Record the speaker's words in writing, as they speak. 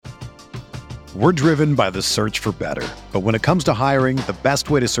We're driven by the search for better. But when it comes to hiring, the best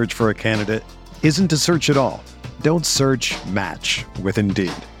way to search for a candidate isn't to search at all. Don't search, match with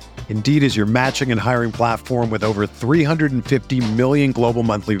Indeed. Indeed is your matching and hiring platform with over 350 million global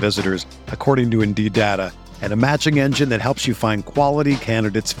monthly visitors, according to Indeed data, and a matching engine that helps you find quality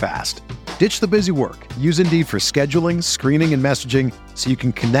candidates fast. Ditch the busy work. Use Indeed for scheduling, screening, and messaging so you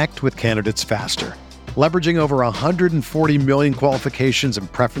can connect with candidates faster. Leveraging over 140 million qualifications and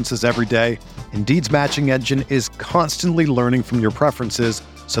preferences every day, Indeed's matching engine is constantly learning from your preferences,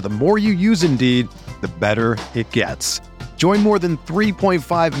 so the more you use Indeed, the better it gets. Join more than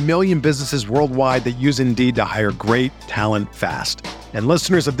 3.5 million businesses worldwide that use Indeed to hire great talent fast. And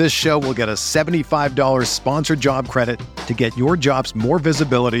listeners of this show will get a $75 sponsored job credit to get your jobs more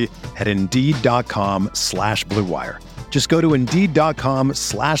visibility at Indeed.com/Blue Wire. Just go to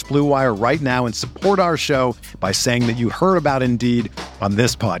Indeed.com/Blue Wire right now and support our show by saying that you heard about Indeed on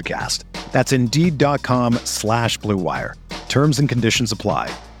this podcast. That's Indeed.com/Blue Wire. Terms and conditions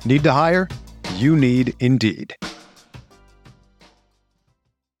apply. Need to hire? You need Indeed.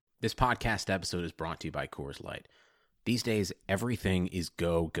 This podcast episode is brought to you by Coors Light. These days, everything is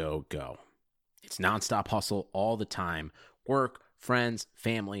go, go, go. It's nonstop hustle all the time. Work, friends,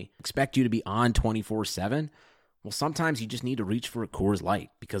 family. Expect you to be on 24/7? Well, sometimes you just need to reach for a Coors Light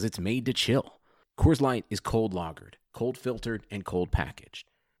because it's made to chill. Coors Light is cold lagered, cold filtered, and cold packaged.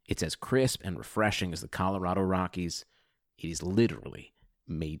 It's as crisp and refreshing as the Colorado Rockies. It is literally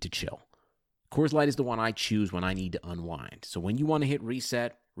made to chill. Coors Light is the one I choose when I need to unwind. So when you want to hit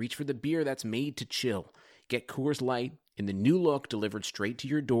reset, reach for the beer that's made to chill. Get Coors Light in the new look delivered straight to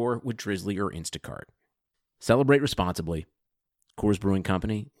your door with Drizzly or Instacart. Celebrate responsibly. Coors Brewing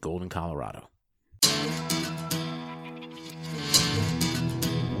Company, Golden, Colorado.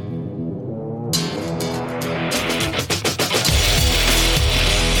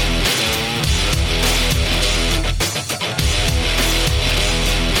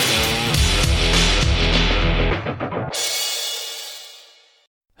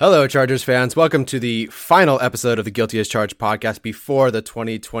 Hello, Chargers fans. Welcome to the final episode of the Guilty as Charged podcast before the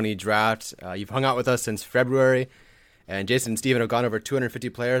 2020 draft. You've hung out with us since February, and Jason and Steven have gone over 250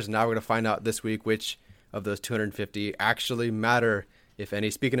 players. Now we're going to find out this week which of those 250 actually matter, if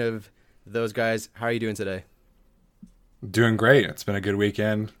any. Speaking of those guys, how are you doing today? Doing great. It's been a good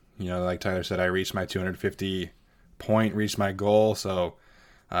weekend. You know, like Tyler said, I reached my 250 point, reached my goal. So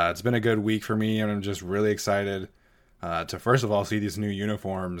it's been a good week for me, and I'm just really excited to first of all see these new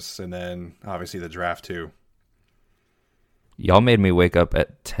uniforms, and then obviously the draft too. Y'all made me wake up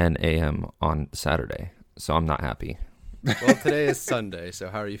at 10 a.m. on Saturday, so I'm not happy. Well, today is Sunday, so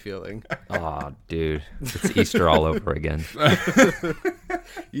how are you feeling? Oh, dude, it's Easter all over again.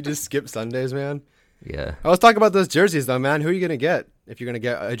 You just skip Sundays, man? Yeah. I was talking about those jerseys, though, man. Who are you going to get if you're going to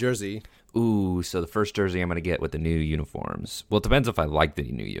get a jersey? Ooh, so the first jersey I'm going to get with the new uniforms. Well, it depends if I like the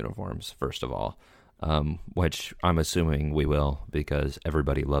new uniforms, first of all. Which I'm assuming we will because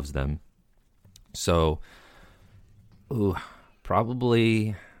everybody loves them. So,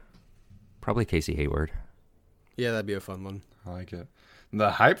 probably Casey Hayward. Yeah, that'd be a fun one. I like it.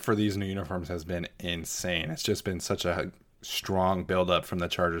 The hype for these new uniforms has been insane. It's just been such a strong build-up from the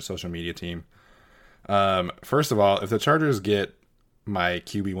Chargers social media team. First of all, if the Chargers get my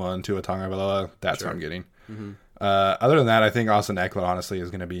QB1 Tua Tagovailoa, that's what I'm getting. Mm-hmm. Other than that, I think Austin Eckler, honestly, is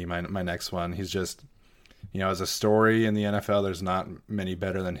going to be my next one. He's just, as a story in the NFL, there's not many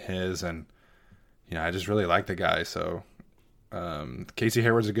better than his. And, I just really like the guy. So Casey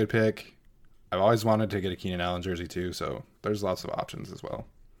Hayward's a good pick. I've always wanted to get a Keenan Allen jersey too. So there's lots of options as well.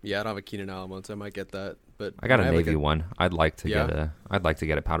 Yeah, I don't have a Keenan Allen one, so I might get that. But I got a navy one. I'd like to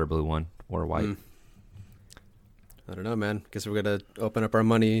get a powder blue one or a white. I don't know, man. Guess we're going to open up our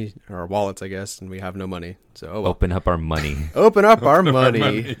money, or our wallets, I guess, and we have no money. So Open up our money. Open up our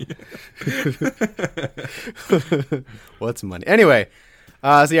money. What's money? Anyway,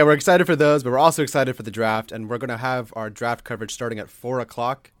 we're excited for those, but we're also excited for the draft, and we're going to have our draft coverage starting at 4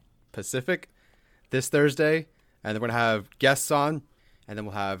 o'clock Pacific this Thursday, and then we're going to have guests on, and then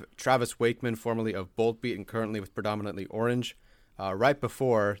we'll have Travis Wakeman, formerly of Bolt Beat and currently with Predominantly Orange, right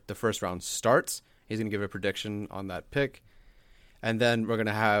before the first round starts. He's going to give a prediction on that pick. And then we're going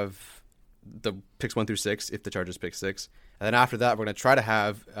to have the picks 1 through 6 if the Chargers pick 6. And then after that, we're going to try to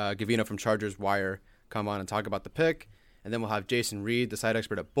have Gavino from Chargers Wire come on and talk about the pick. And then we'll have Jason Reed, the site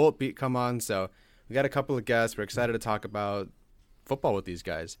expert at Bolt Beat, come on. So we got a couple of guests. We're excited to talk about football with these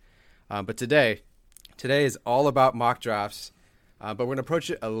guys. But today is all about mock drafts. But we're going to approach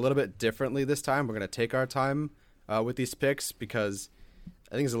it a little bit differently this time. We're going to take our time with these picks because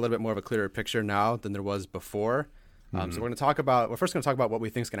I think it's a little bit more of a clearer picture now than there was before. So we're first going to talk about what we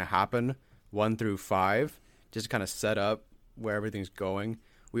think is going to happen 1 through 5, just to kind of set up where everything's going.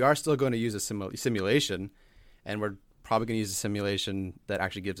 We are still going to use a simulation, and we're probably going to use a simulation that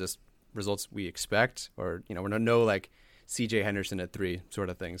actually gives us results we expect, or we're no like CJ Henderson at 3 sort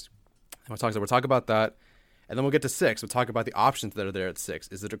of things. And we'll talk about that, and then we'll get to 6. We'll talk about the options that are there at 6.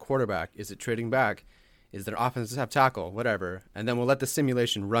 Is it a quarterback? Is it trading back? Is there offensive tackle? Whatever. And then we'll let the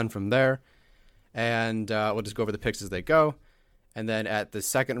simulation run from there, and we'll just go over the picks as they go. And then at the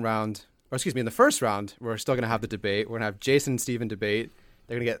second round, in the first round, we're still going to have the debate. We're going to have Jason and Steven debate.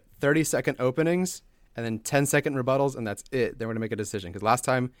 They're going to get 30-second openings and then 10-second rebuttals, and that's it. Then we're going to make a decision. Because last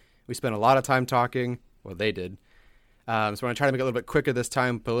time we spent a lot of time talking. Well, they did. So we're going to try to make it a little bit quicker this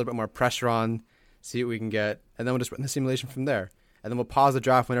time, put a little bit more pressure on, see what we can get. And then we'll just run the simulation from there. And then we'll pause the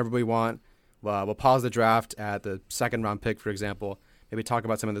draft whenever we want. We'll pause the draft at the second round pick, for example. Maybe talk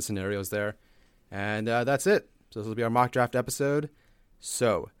about some of the scenarios there. And that's it. So this will be our mock draft episode.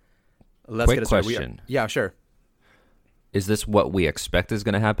 So let's get it started. Question. Yeah, sure. Is this what we expect is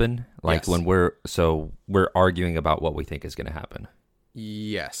going to happen? Like Yes. when we're arguing about what we think is going to happen.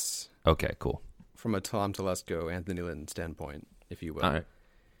 Yes. Okay, cool. From a Tom Telesco, Anthony Lynn standpoint, if you will. All right.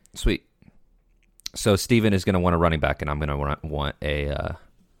 Sweet. So Steven is going to want a running back, and I'm going to want a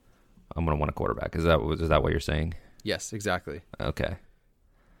quarterback. Is that what you're saying? Yes, exactly. Okay.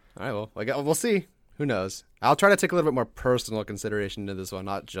 All right, well, we'll see. Who knows? I'll try to take a little bit more personal consideration into this one,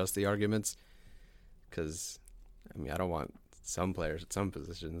 not just the arguments. Because, I don't want some players at some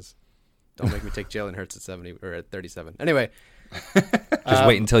positions. Don't make me take Jalen Hurts at 70 or at 37. Anyway. Just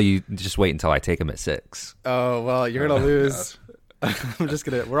wait until I take him at 6. Oh, well, you're going to lose. I'm just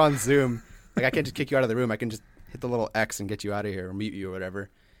going to, we're on Zoom. Like, I can't just kick you out of the room. I can just hit the little X and get you out of here or mute you or whatever.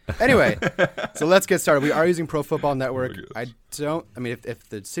 Anyway, so let's get started. We are using Pro Football Network. If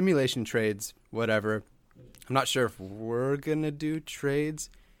the simulation trades, whatever, I'm not sure if we're going to do trades.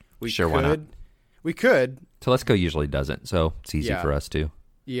 Sure, why not? We could. Telesco usually doesn't, so it's easy for us too.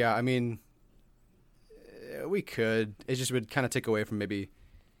 Yeah, we could. It just would kind of take away from maybe,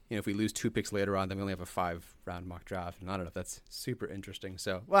 if we lose 2 picks later on, then we only have a 5-round mock draft. And I don't know if that's super interesting.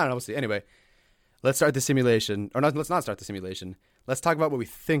 So, I don't know. We'll see. Anyway, let's start the simulation. Or let's not start the simulation. Let's talk about what we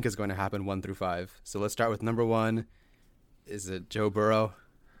think is going to happen 1 through 5. So let's start with number 1. Is it Joe Burrow?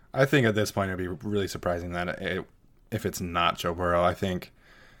 I think at this point it would be really surprising if it's not Joe Burrow. I think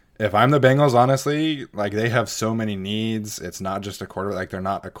if I'm the Bengals, honestly, like they have so many needs. It's not just a quarterback. Like they're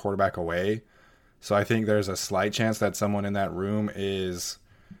not a quarterback away. So I think there's a slight chance that someone in that room is,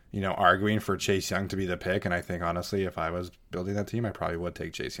 arguing for Chase Young to be the pick. And I think, honestly, if I was building that team, I probably would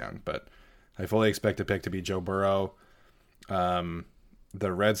take Chase Young. But I fully expect the pick to be Joe Burrow.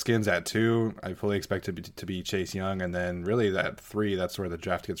 The Redskins at 2, I fully expect to be Chase Young. And then really at 3, that's where the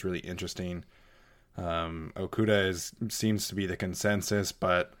draft gets really interesting. Okuda seems to be the consensus,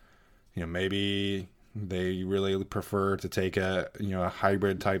 but maybe they really prefer to take a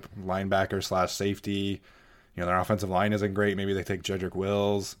hybrid type linebacker / safety. Their offensive line isn't great. Maybe they take Jedrick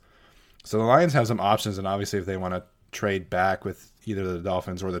Wills. So the Lions have some options, and obviously if they want to trade back with either the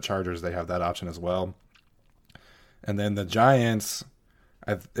Dolphins or the Chargers, they have that option as well. And then the Giants,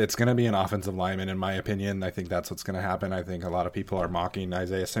 it's going to be an offensive lineman, in my opinion. I think that's what's going to happen. I think a lot of people are mocking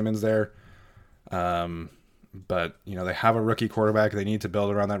Isaiah Simmons there. But, they have a rookie quarterback. They need to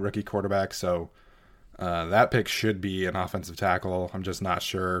build around that rookie quarterback. So that pick should be an offensive tackle. I'm just not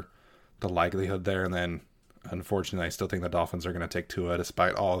sure the likelihood there. And then, unfortunately, I still think the Dolphins are going to take Tua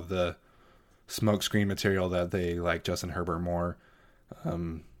despite all of the smokescreen material that they like Justin Herbert more.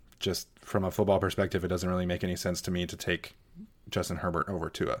 Just from a football perspective, it doesn't really make any sense to me to take Justin Herbert over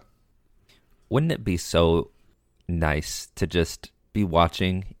Tua. Wouldn't it be so nice to just be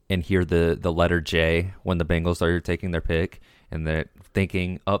watching and hear the letter J when the Bengals are taking their pick and they're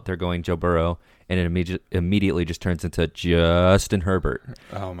thinking, they're going Joe Burrow, and it immediately just turns into Justin Herbert.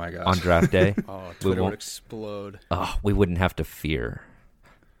 Oh, my gosh. On draft day. Twitter would explode. We wouldn't have to fear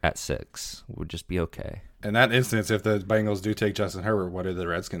at 6. We'd just be okay. In that instance, if the Bengals do take Justin Herbert, what do the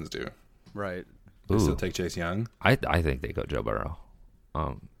Redskins do? Right. They still take Chase Young? I think they go Joe Burrow.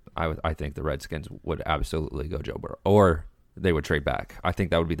 I think the Redskins would absolutely go Joe Burrow. Or they would trade back. I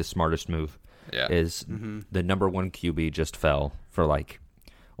think that would be the smartest move. Yeah. The number 1 QB just fell for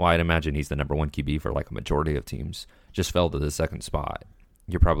I'd imagine he's the number 1 QB for a majority of teams. Just fell to the 2nd spot.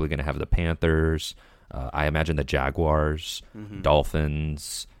 You're probably going to have the Panthers. I imagine the Jaguars,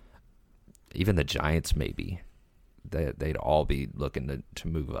 Dolphins, even the Giants maybe. They'd all be looking to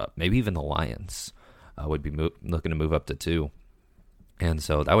move up. Maybe even the Lions would be looking to move up to 2. And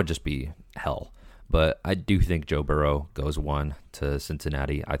so that would just be hell. But I do think Joe Burrow goes 1 to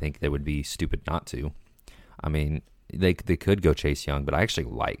Cincinnati. I think they would be stupid not to. I mean, they could go Chase Young, but I actually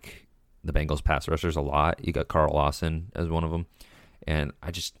like the Bengals pass rushers a lot. You got Carl Lawson as one of them. And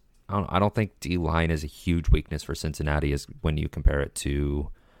I don't think D-line is a huge weakness for Cincinnati as when you compare it to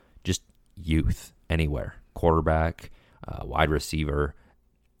just youth anywhere. Quarterback, wide receiver.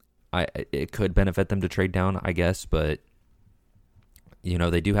 It could benefit them to trade down, I guess, but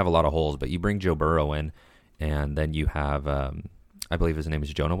they do have a lot of holes. But you bring Joe Burrow in, and then you have, I believe his name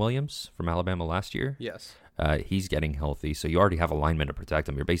is Jonah Williams from Alabama last year. Yes. He's getting healthy, so you already have a lineman to protect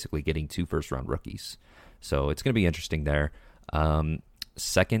him. You're basically getting 2 first-round rookies. So it's going to be interesting there.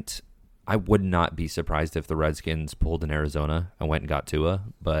 Second, I would not be surprised if the Redskins pulled in Arizona and went and got Tua,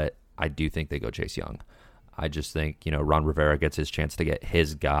 but I do think they go Chase Young. I just think, Ron Rivera gets his chance to get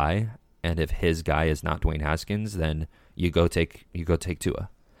his guy, and if his guy is not Dwayne Haskins, then you go take Tua,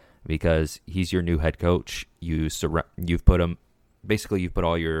 because he's your new head coach. You've put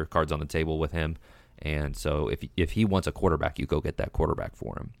all your cards on the table with him, and so if he wants a quarterback, you go get that quarterback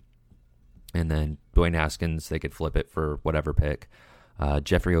for him. And then Dwayne Haskins, they could flip it for whatever pick.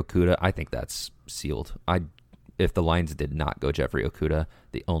 Jeffrey Okudah, I think that's sealed. If the Lions did not go Jeffrey Okudah,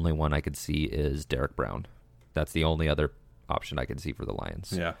 the only one I could see is Derek Brown. That's the only other option I can see for the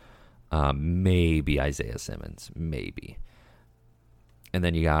Lions. Yeah. Maybe Isaiah Simmons. Maybe. And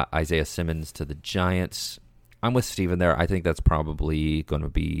then you got Isaiah Simmons to the Giants. I'm with Steven there. I think that's probably going to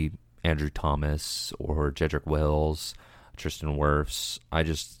be Andrew Thomas or Jedrick Wills, Tristan Wirfs.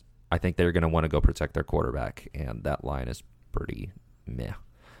 I think they're going to want to go protect their quarterback, and that line is pretty meh.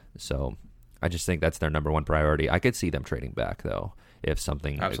 So I just think that's their number one priority. I could see them trading back, though, if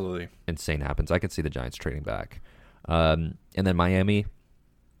something absolutely insane happens. I could see the Giants trading back. And then Miami,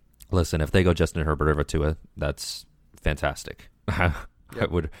 listen, if they go Justin Herbert over Tua, that's fantastic.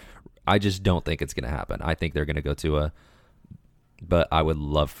 I just don't think it's going to happen. I think they're going to go Tua, but I would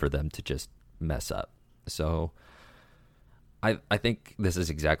love for them to just mess up. So I think this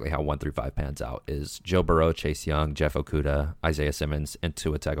is exactly how 1 through 5 pans out: is Joe Burrow, Chase Young, Jeff Okudah, Isaiah Simmons, and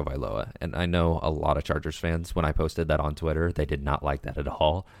Tua Tagovailoa. And I know a lot of Chargers fans, when I posted that on Twitter, they did not like that at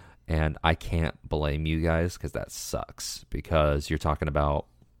all. And I can't blame you guys, because that sucks, because you're talking about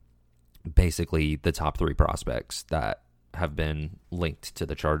basically the top 3 prospects that have been linked to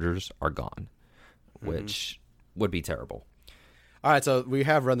the Chargers are gone, which would be terrible. All right, so we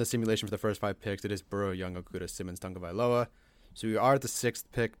have run the simulation for the first 5 picks. It is Burrow, Young, Okudah, Simmons, Tagovailoa. So we are at the 6th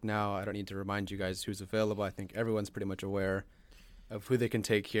pick now. I don't need to remind you guys who's available. I think everyone's pretty much aware of who they can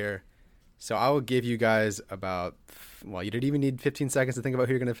take here. So I will give you guys about, you didn't even need 15 seconds to think about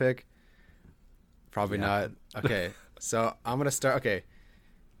who you're going to pick. Probably not. Okay, so I'm going to start. Okay,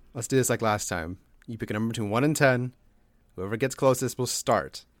 let's do this like last time. You pick a number between 1 and 10. Whoever gets closest will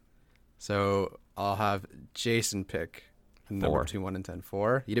start. So I'll have Jason pick a number between 1 and 10.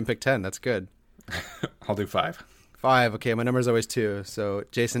 4? You didn't pick 10. That's good. I'll do 5. 5. Okay, my number is always 2. So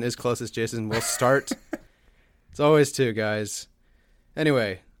Jason is closest. Jason will start. It's always 2, guys.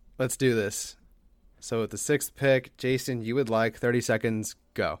 Anyway, let's do this. So with the 6th pick, Jason, you would like 30 seconds.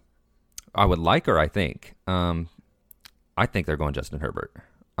 Go. I would like, or I think. I think they're going Justin Herbert.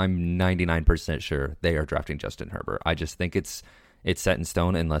 I'm 99% sure they are drafting Justin Herbert. I just think it's set in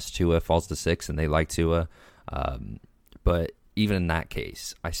stone unless Tua falls to 6 and they like Tua. But even in that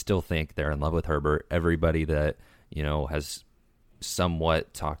case, I still think they're in love with Herbert. Everybody that has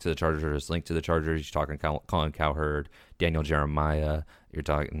somewhat talked to the Chargers, linked to the Chargers. You're talking Colin Cowherd, Daniel Jeremiah. You're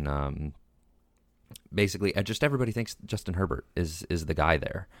talking basically just everybody thinks Justin Herbert is the guy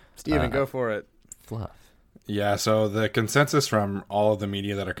there. Steven, go for it. Fluff. Yeah, so the consensus from all of the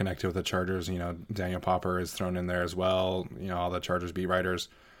media that are connected with the Chargers, Daniel Popper is thrown in there as well. All the Chargers beat writers,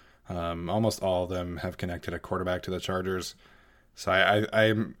 almost all of them have connected a quarterback to the Chargers. So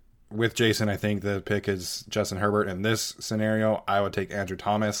I'm with Jason. I think the pick is Justin Herbert. In this scenario, I would take Andrew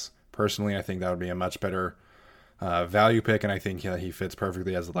Thomas. Personally, I think that would be a much better value pick, and I think he fits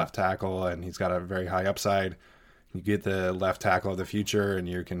perfectly as a left tackle, and he's got a very high upside. You get the left tackle of the future, and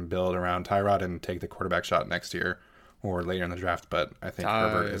you can build around Tyrod and take the quarterback shot next year or later in the draft, but I think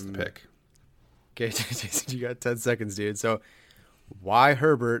Herbert is the pick. Okay, Jason, you got 10 seconds, dude. So why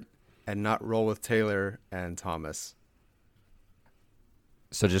Herbert and not roll with Taylor and Thomas?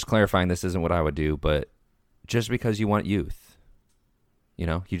 So just clarifying, this isn't what I would do, but just because you want youth,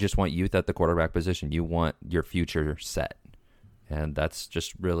 you just want youth at the quarterback position. You want your future set. And that's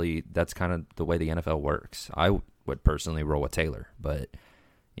kind of the way the NFL works. I would personally roll with Taylor, but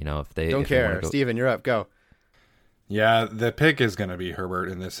if they don't care. Steven, you're up. Go. Yeah, the pick is going to be Herbert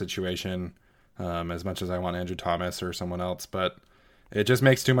in this situation. As much as I want Andrew Thomas or someone else, but it just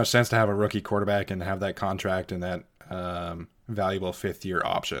makes too much sense to have a rookie quarterback and have that contract and that valuable 5th-year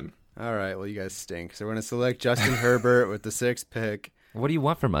option. All right, well, you guys stink. So we're going to select Justin Herbert with the 6th pick. What do you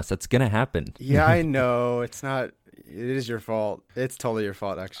want from us? That's going to happen. Yeah, I know. It's not. It is your fault. It's totally your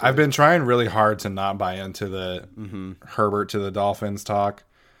fault, actually. I've been trying really hard to not buy into the Herbert to the Dolphins talk,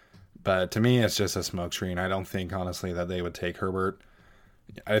 but to me, it's just a smokescreen. I don't think, honestly, that they would take Herbert.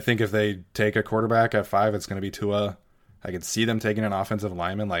 I think if they take a quarterback at 5, it's going to be Tua. I could see them taking an offensive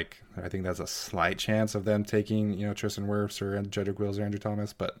lineman. Like, I think that's a slight chance of them taking, Tristan Wirfs or Jedrick Wills or Andrew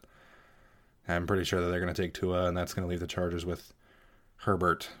Thomas, but I'm pretty sure that they're going to take Tua, and that's going to leave the Chargers with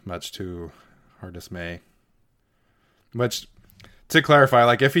Herbert, much to our dismay. Which, to clarify,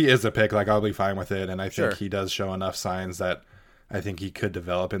 like, if he is a pick, like, I'll be fine with it, and I think he does show enough signs that I think he could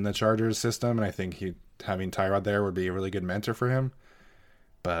develop in the Chargers system, and I think having Tyrod there would be a really good mentor for him.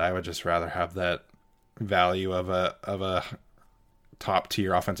 But I would just rather have that value of a top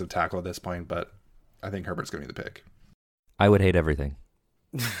tier offensive tackle at this point. But I think Herbert's going to be the pick. I would hate everything.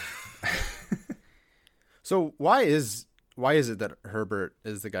 So why is it that Herbert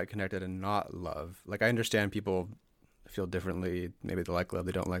is the guy connected and not Love? Like, I understand people feel differently. Maybe they like Love,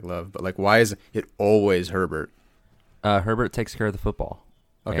 they don't like Love. But, like, why is it always Herbert? Herbert takes care of the football.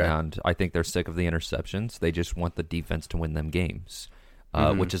 Okay. And I think they're sick of the interceptions. They just want the defense to win them games,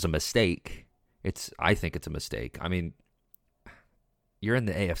 which is a mistake. I think it's a mistake. I mean, you're in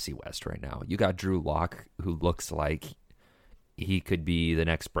the AFC West right now. You got Drew Lock, who looks like he could be the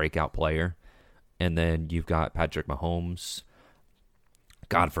next breakout player. And then you've got Patrick Mahomes.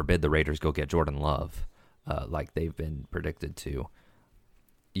 God forbid the Raiders go get Jordan Love, like they've been predicted to.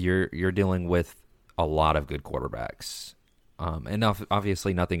 You're dealing with a lot of good quarterbacks. And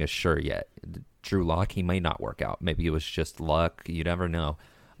obviously nothing is sure yet. Drew Lock, he may not work out. Maybe it was just luck. You never know.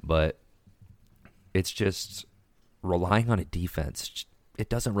 But it's just relying on a defense. It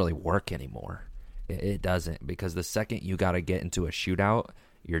doesn't really work anymore. It doesn't, because the second you got to get into a shootout,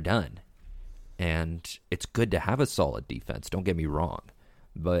 you're done. And it's good to have a solid defense, don't get me wrong.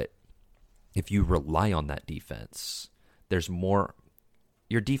 But if you rely on that defense, there's more.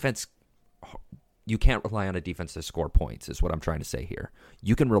 Your defense, you can't rely on a defense to score points, is what I'm trying to say here.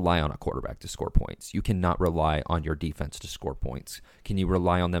 You can rely on a quarterback to score points. You cannot rely on your defense to score points. Can you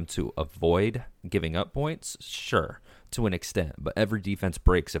rely on them to avoid giving up points? Sure, to an extent. But every defense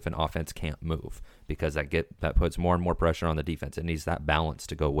breaks if an offense can't move, because that puts more and more pressure on the defense. It needs that balance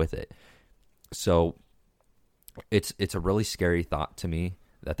to go with it. So it's a really scary thought to me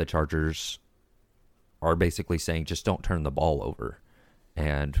that the Chargers are basically saying, just don't turn the ball over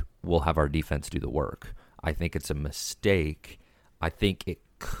and we'll have our defense do the work. I think it's a mistake. I think it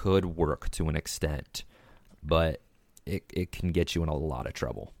could work to an extent, but it can get you in a lot of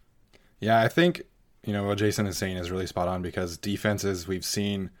trouble. Yeah, I think what Jason is saying is really spot on, because defenses, we've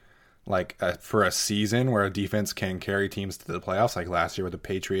seen for a season where a defense can carry teams to the playoffs, like last year with the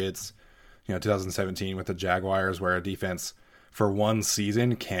Patriots, 2017 with the Jaguars, where a defense for one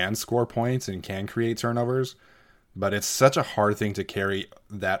season can score points and can create turnovers. But it's such a hard thing to carry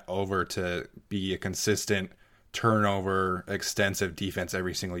that over to be a consistent turnover, extensive defense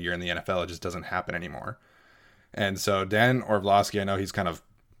every single year in the NFL. It just doesn't happen anymore. And so Dan Orlovsky, I know he's kind of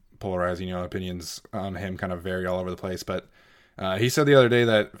polarizing, opinions on him kind of vary all over the place. But he said the other day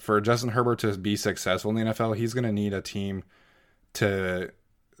that for Justin Herbert to be successful in the NFL, he's going to need a team to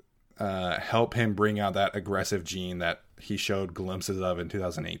help him bring out that aggressive gene that he showed glimpses of in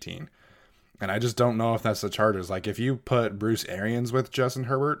 2018. And I just don't know if that's the Chargers. Like, if you put Bruce Arians with Justin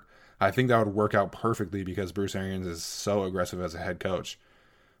Herbert, I think that would work out perfectly, because Bruce Arians is so aggressive as a head coach.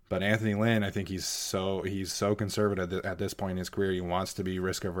 But Anthony Lynn, I think he's so conservative at this point in his career. He wants to be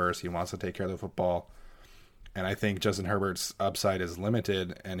risk averse. He wants to take care of the football. And I think Justin Herbert's upside is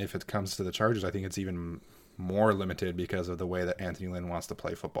limited. And if it comes to the Chargers, I think it's even more limited because of the way that Anthony Lynn wants to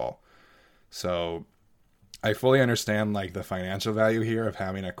play football. So I fully understand the financial value here of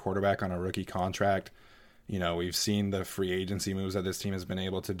having a quarterback on a rookie contract. We've seen the free agency moves that this team has been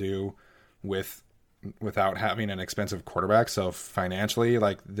able to do without having an expensive quarterback. So financially,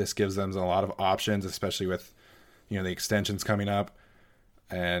 this gives them a lot of options, especially with, the extensions coming up.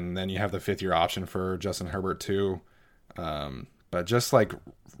 And then you have the 5th-year option for Justin Herbert too. But just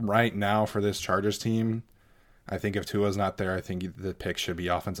right now for this Chargers team, I think if Tua's not there, I think the pick should be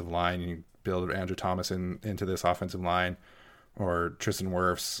offensive line. You build Andrew Thomas into this offensive line, or Tristan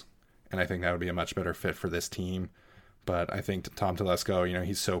Wirfs, and I think that would be a much better fit for this team. But I think Tom Telesco,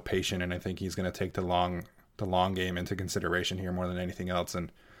 he's so patient, and I think he's going to take the long game into consideration here more than anything else,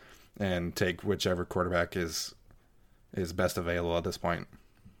 and take whichever quarterback is best available at this point.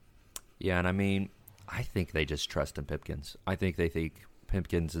 Yeah, and I mean, I think they just trust in Pipkins. I think they think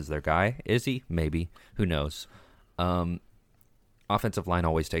Pipkins is their guy. Is he? Maybe. Who knows? offensive line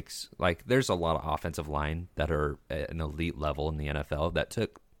always takes, like, there's a lot of offensive line that are at an elite level in the NFL that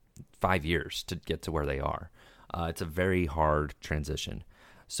took 5 years to get to where they are. It's a very hard transition.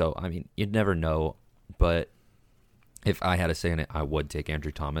 So, I mean, you'd never know, but if I had to say in it, I would take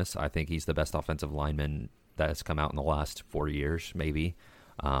Andrew Thomas. I think he's the best offensive lineman that has come out in the last 4 years, maybe.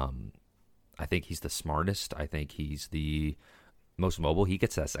 I think he's the smartest. I think he's the most mobile. He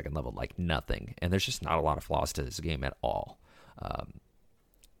gets to that second level like nothing, and there's just not a lot of flaws to his game at all.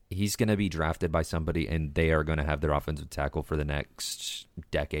 He's going to be drafted by somebody, and they are going to have their offensive tackle for the next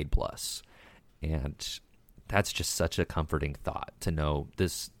decade plus. And that's just such a comforting thought to know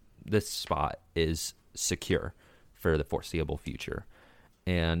this spot is secure for the foreseeable future.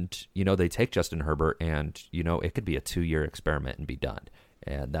 And, you know, they take Justin Herbert, and, you know, it could be a 2-year experiment and be done.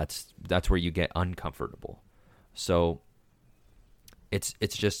 And that's where you get uncomfortable. So it's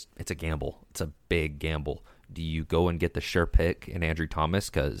a gamble. It's a big gamble. Do you go and get the sure pick in Andrew Thomas?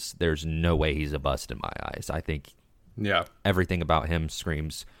 Because there's no way he's a bust in my eyes. I think everything about him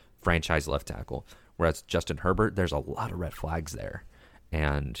screams franchise left tackle. Whereas Justin Herbert, there's a lot of red flags there.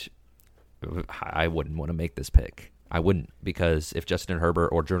 And I wouldn't want to make this pick. I wouldn't, because if Justin Herbert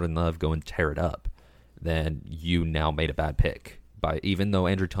or Jordan Love go and tear it up, then you now made a bad pick. Even though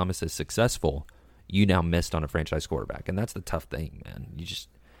Andrew Thomas is successful, you now missed on a franchise quarterback. And that's the tough thing, man.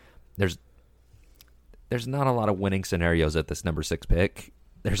 There's not a lot of winning scenarios at this number 6 pick.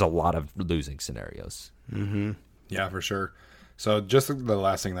 There's a lot of losing scenarios. Mm-hmm. Yeah, for sure. So just the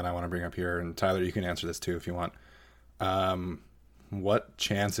last thing that I want to bring up here, and Tyler, you can answer this too if you want. What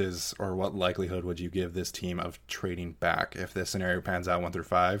chances or what likelihood would you give this team of trading back if this scenario pans out 1 through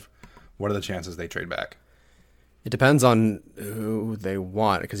 5? What are the chances they trade back? It depends on who they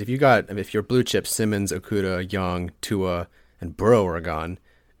want. Because if you're blue chip, Simmons, Okuda, Young, Tua, and Burrow are gone,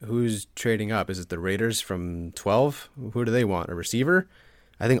 who's trading up? Is it the Raiders from 12? Who do they want? A receiver?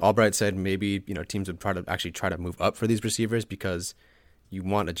 I think Albright said maybe, you know, teams would try to move up for these receivers because you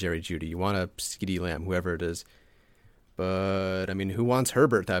want a Jerry Jeudy, you want a CeeDee Lamb, whoever it is. But I mean, who wants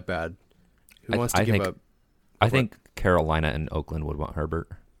Herbert that bad? Who wants to give up? I think Carolina and Oakland would want Herbert.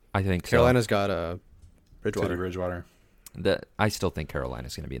 I think Carolina's got Bridgewater. Bridgewater. I still think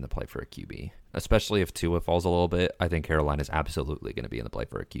Carolina's going to be in the play for a QB, especially if Tua falls a little bit. I think Carolina's absolutely going to be in the play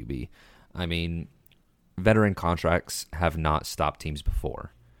for a QB. I mean, veteran contracts have not stopped teams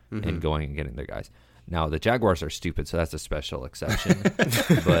before in going and getting their guys. Now, the Jaguars are stupid, so that's a special exception.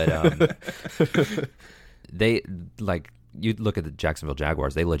 But they, like, you look at the Jacksonville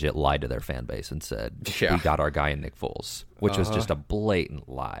Jaguars, they legit lied to their fan base and said, we got our guy in Nick Foles, which was just a blatant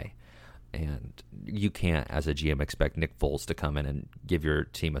lie. And you can't, as a GM, expect Nick Foles to come in and give your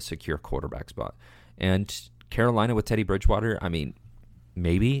team a secure quarterback spot. And Carolina with Teddy Bridgewater, I mean,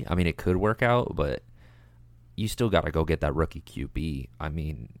 maybe. I mean, it could work out, but you still got to go get that rookie QB. I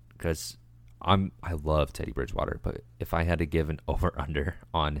mean, because I love Teddy Bridgewater, but if I had to give an over-under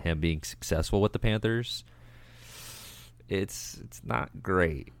on him being successful with the Panthers, it's not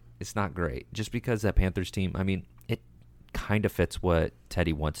great. It's not great. Just because that Panthers team, I mean, it kind of fits what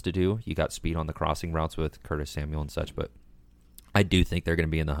Teddy wants to do. You got speed on the crossing routes with Curtis Samuel and such, but I do think they're going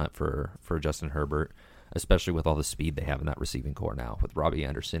to be in the hunt for Justin Herbert, especially with all the speed they have in that receiving core now with Robbie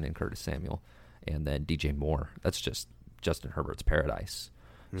Anderson and Curtis Samuel, and then DJ Moore. That's just Justin Herbert's paradise.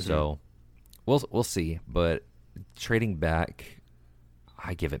 Mm-hmm. So we'll see, but trading back,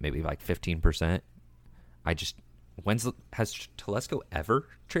 I give it maybe like 15%. Has Telesco ever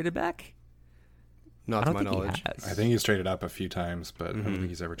traded back? Not to my knowledge. I think he's traded up a few times, but I don't think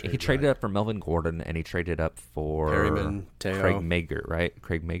he's ever traded. He traded up for Melvin Gordon, and he traded up for Perryman, Teo. Craig Mager, right?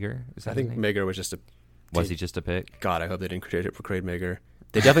 Craig Mager? I think Mager was just a... Was he just a pick? God, I hope they didn't trade it for Craig Mager.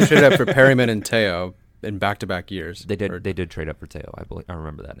 They definitely traded up for Perryman and Teo in back-to-back years. They did trade up for Teo, I believe. I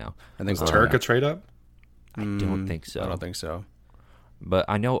remember that now. I think was Turk a trade up? I don't think so. I don't think so. But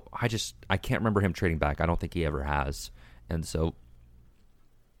I know, I can't remember him trading back. I don't think he ever has. And so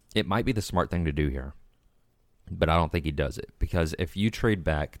it might be the smart thing to do here. But I don't think he does it. Because if you trade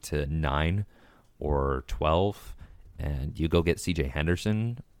back to 9 or 12 and you go get CJ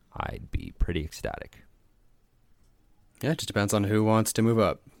Henderson, I'd be pretty ecstatic. Yeah, it just depends on who wants to move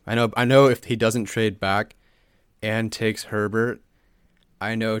up. I know if he doesn't trade back and takes Herbert,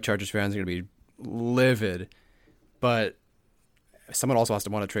 I know Chargers fans are going to be livid. But someone also has to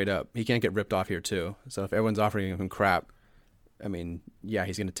want to trade up. He can't get ripped off here too. So if everyone's offering him crap, I mean, yeah,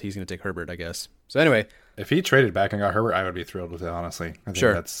 he's gonna take Herbert, I guess. So anyway, if he traded back and got Herbert, I would be thrilled with it. Honestly, I think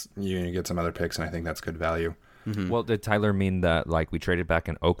sure. That's you get some other picks, and I think that's good value. Mm-hmm. Well, did Tyler mean that like we traded back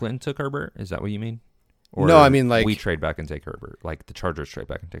and Oakland took Herbert? Is that what you mean? Or no, I mean like we trade back and take Herbert, like the Chargers trade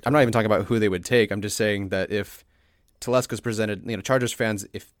back and take. I'm not even talking about who they would take. I'm just saying that if Telesco's presented, Chargers fans,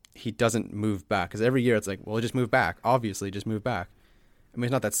 if he doesn't move back, because every year it's like, well, just move back. Obviously, just move back. I mean,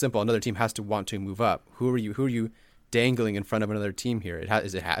 it's not that simple. Another team has to want to move up. Who are you dangling in front of another team here? It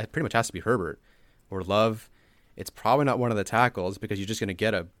pretty much has to be Herbert or Love. It's probably not one of the tackles because you're just going to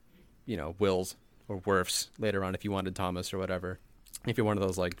get a, Wills or Wirfs later on if you wanted Thomas or whatever. If you're one of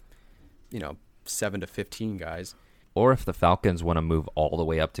those 7 to 15 guys. Or if the Falcons want to move all the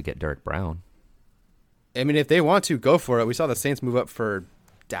way up to get Derek Brown. I mean, if they want to, go for it. We saw the Saints move up for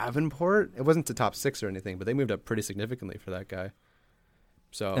Davenport. It wasn't to top 6 or anything, but they moved up pretty significantly for that guy.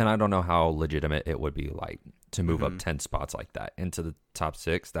 So, and I don't know how legitimate it would be to move up 10 spots like that into the top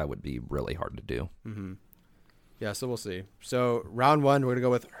 6. That would be really hard to do. Mm-hmm. Yeah, so we'll see. So round 1, we're going to go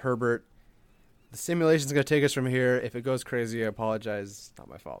with Herbert. The simulation's going to take us from here. If it goes crazy, I apologize. It's not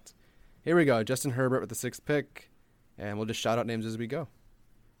my fault. Here we go. Justin Herbert with the 6th pick. And we'll just shout out names as we go.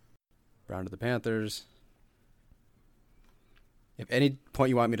 Brown to the Panthers. If any point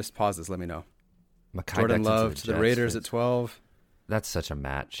you want me to pause this, let me know. Mekhi Jordan Becton Love to the Raiders at 12. That's such a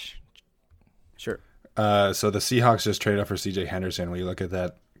match. Sure. So the Seahawks just traded up for C.J. Henderson. Will you look at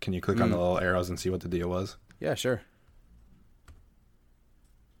that? Can you click on the little arrows and see what the deal was? Yeah, sure.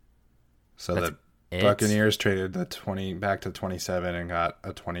 So the Buccaneers traded the 20 back to 27 and got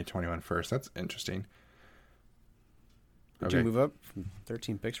a 2021 first. That's interesting. Would you move up from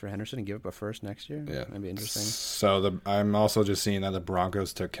 13 picks for Henderson and give up a first next year? Yeah. That'd be interesting. So I'm also just seeing that the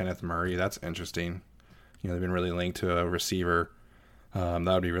Broncos took Kenneth Murray. That's interesting. They've been really linked to a receiver. That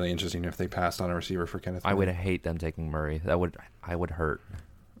would be really interesting if they passed on a receiver for Kenneth Murray. I would hate them taking Murray. I would hurt.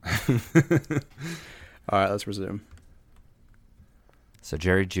 All right, let's resume. So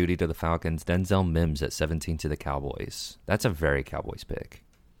Jerry Jeudy to the Falcons, Denzel Mims at 17 to the Cowboys. That's a very Cowboys pick.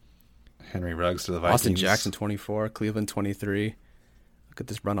 Henry Ruggs to the Vikings. Austin Jackson 24, Cleveland 23. Look at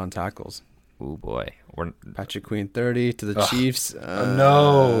this run on tackles. Oh boy, Patrick Queen 30 to the Chiefs.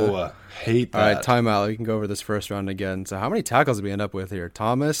 No, hate that. All right, timeout. We can go over this first round again. So how many tackles did we end up with here?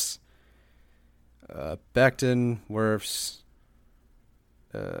 Thomas, Becton, Wirfs,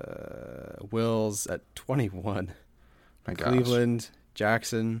 Wills at 21. My gosh. Cleveland,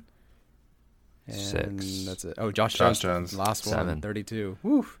 Jackson, and 6. that's it. Oh, Josh Jones. Last 7. one, 32.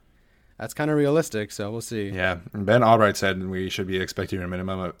 Woo. That's kind of realistic, so we'll see. Yeah, and Ben Albright said we should be expecting a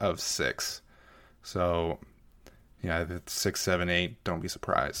minimum of 6. So, yeah, if it's 6, 7, 8, don't be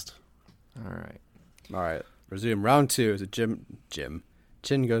surprised. All right. Resume. Round 2 is a Jim.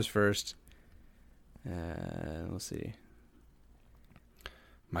 Chin goes first. And we'll see.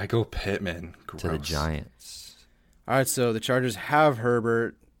 Michael Pittman. Gross. To the Giants. All right, so the Chargers have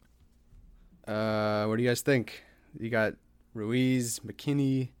Herbert. What do you guys think? You got Ruiz,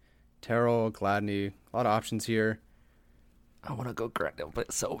 McKinney, Terrell, Gladney. A lot of options here. I want to go Gradle,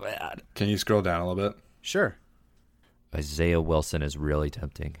 but so bad. Can you scroll down a little bit? Sure. Isaiah Wilson is really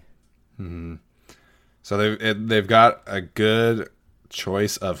tempting. Mm-hmm. So they've got a good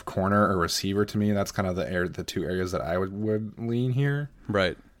choice of corner or receiver to me. That's kind of the 2 areas that I would lean here.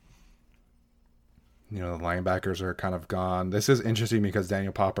 Right. The linebackers are kind of gone. This is interesting because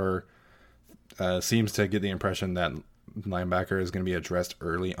Daniel Popper seems to get the impression that linebacker is going to be addressed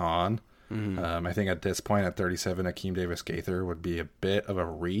early on. Mm-hmm. I think at this point, at 37, Akeem Davis-Gaither would be a bit of a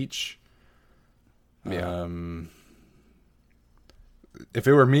reach. Yeah. If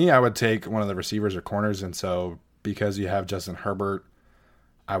it were me, I would take one of the receivers or corners. And so because you have Justin Herbert,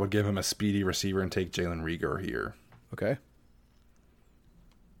 I would give him a speedy receiver and take Jalen Reagor here. Okay.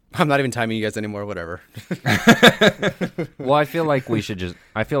 I'm not even timing you guys anymore. Whatever. Well, I feel like we're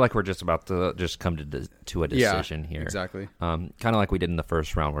just about to just come to a decision here. Exactly. Kind of like we did in the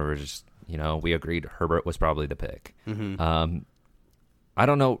first round, where we're just we agreed Herbert was probably the pick. Mm-hmm. I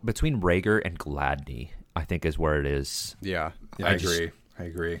don't know, between Reagor and Gladney, I think is where it is. Yeah. I agree.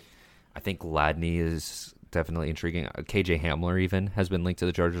 I think Gladney is definitely intriguing. KJ Hamler even has been linked to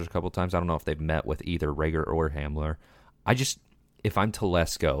the Chargers a couple times. I don't know if they've met with either Reagor or Hamler. If I'm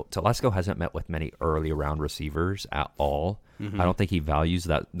Telesco hasn't met with many early round receivers at all. Mm-hmm. I don't think he values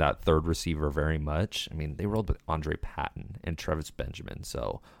that third receiver very much. I mean, they rolled with Andre Patton and Travis Benjamin,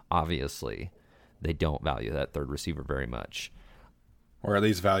 so obviously they don't value that third receiver very much. Or at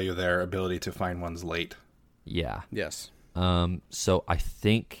least value their ability to find ones late. Yeah. Yes. So I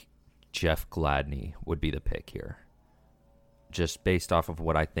think Jeff Gladney would be the pick here. Just based off of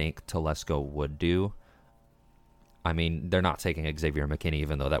what I think Telesco would do. I mean, they're not taking Xavier McKinney,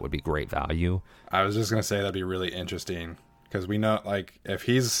 even though that would be great value. I was just going to say that'd be really interesting because we know, if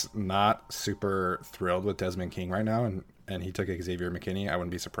he's not super thrilled with Desmond King right now and he took Xavier McKinney, I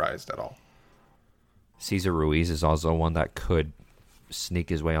wouldn't be surprised at all. Cesar Ruiz is also one that could sneak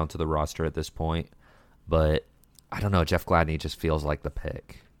his way onto the roster at this point, but I don't know. Jeff Gladney just feels like the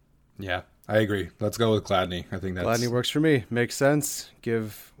pick. Yeah, I agree. Let's go with Gladney. I think that's... Gladney works for me. Makes sense.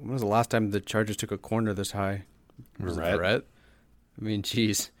 When was the last time the Chargers took a corner this high? Was it Verrett? I mean,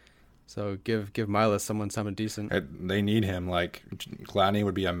 geez. So give Miles someone decent. They need him. Like, Gladney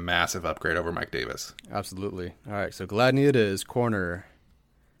would be a massive upgrade over Mike Davis. Absolutely. All right, so Gladney it is. Corner.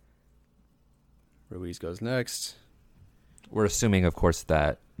 Ruiz goes next. We're assuming, of course,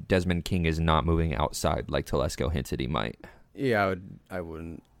 that Desmond King is not moving outside like Telesco hinted he might. Yeah, I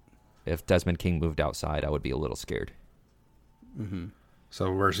wouldn't. If Desmond King moved outside, I would be a little scared. Mm-hmm.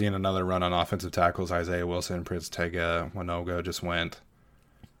 So we're seeing another run on offensive tackles. Isaiah Wilson, Prince Tega, Winogo just went.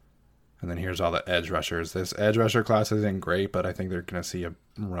 And then here's all the edge rushers. This edge rusher class isn't great, but I think they're going to see a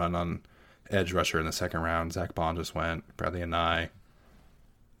run on edge rusher in the second round. Zach Bond just went. Bradley Anai.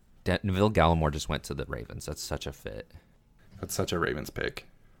 Neville Gallimore just went to the Ravens. That's such a fit. That's such a Ravens pick.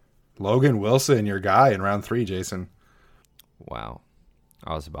 Logan Wilson, your guy in round 3, Jason. Wow.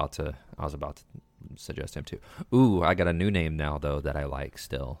 I was about to suggest him too. Ooh, I got a new name now though that I like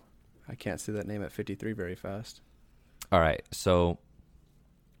still. I can't see that name at 53 very fast. All right, so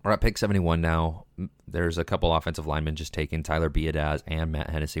we're at pick 71 now. There's a couple offensive linemen just taken. Tyler Biadasz and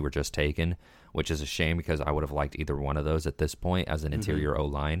Matt Hennessy were just taken, which is a shame because I would have liked either one of those at this point as an interior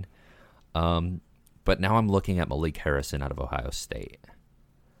O-line. But now I'm looking at Malik Harrison out of Ohio State.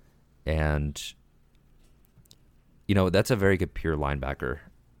 And, you know, that's a very good pure linebacker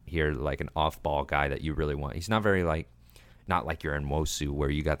here, like an off-ball guy that you really want. He's not very not like you're in Nwosu where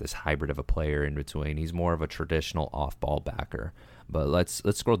you got this hybrid of a player in between. He's more of a traditional off-ball backer. But let's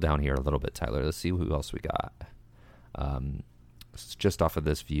scroll down here a little bit, Tyler. Let's see who else we got. Just off of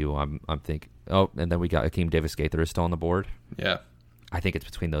this view, I'm thinking. Oh, and then we got Akeem Davis-Gaither is still on the board. Yeah, I think it's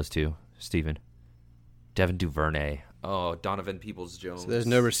between those two, Steven. Devin Duvernay. Oh, Donovan Peoples-Jones. So there's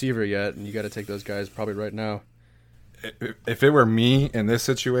no receiver yet, and you got to take those guys probably right now. If it were me in this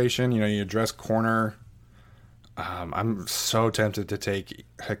situation, you address corner. I'm so tempted to take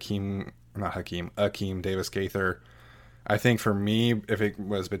Akeem Davis-Gaither. I think for me, if it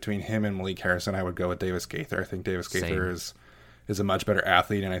was between him and Malik Harrison, I would go with Davis-Gaither. I think Davis-Gaither is a much better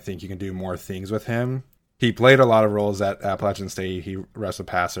athlete, and I think you can do more things with him. He played a lot of roles at Appalachian State. He rushed a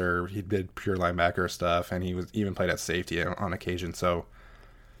passer. He did pure linebacker stuff, and he was even played at safety on occasion. So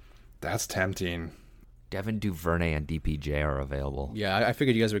that's tempting. Devin Duvernay and DPJ are available. Yeah, I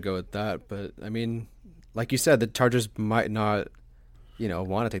figured you guys would go with that. But, I mean, like you said, the Chargers might not,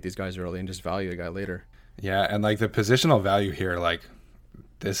 want to take these guys early and just value a guy later. Yeah, and, the positional value here,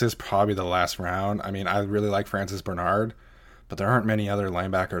 this is probably the last round. I mean, I really like Francis Bernard, but there aren't many other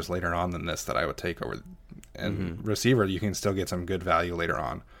linebackers later on than this that I would take over. And receiver, you can still get some good value later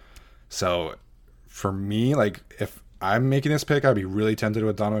on. So, for me, if I'm making this pick, I'd be really tempted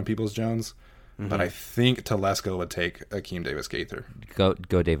with Donovan Peoples-Jones. But I think Telesco would take Akeem Davis-Gaither. Go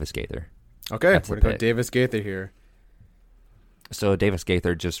Davis-Gaither. Okay, we're going to go Davis-Gaither here. So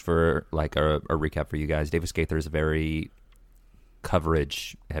Davis-Gaither, just for a recap for you guys, Davis-Gaither is a very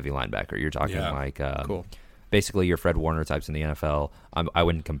coverage-heavy linebacker. You're talking cool. Basically your Fred Warner types in the NFL. I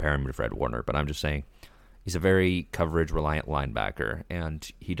wouldn't compare him to Fred Warner, but I'm just saying he's a very coverage-reliant linebacker, and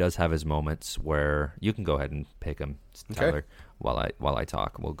he does have his moments where you can go ahead and pick him, Tyler, while I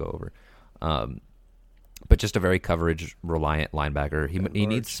talk. We'll go over. But just a very coverage-reliant linebacker. He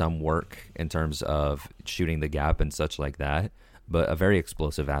needs some work in terms of shooting the gap and such like that, but a very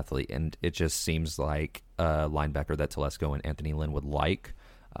explosive athlete. And it just seems like a linebacker that Telesco and Anthony Lynn would like,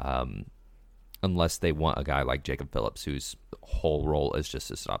 unless they want a guy like Jacob Phillips, whose whole role is just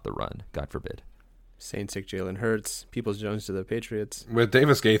to stop the run, God forbid. Saints take Jalen Hurts, Peoples-Jones to the Patriots. With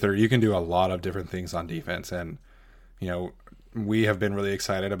Davis-Gaither, you can do a lot of different things on defense, and, we have been really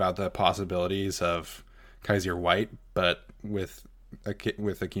excited about the possibilities of Kaiser White, but with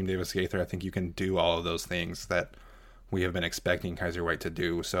Akeem Davis-Gaither, I think you can do all of those things that we have been expecting Kaiser White to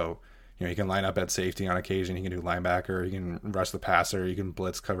do. So, you can line up at safety on occasion. He can do linebacker. You can rush the passer. You can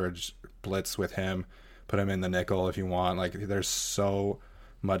blitz with him, put him in the nickel if you want. There's so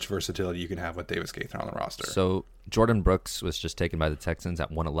much versatility you can have with Davis-Gaither on the roster. So Jordan Brooks was just taken by the Texans at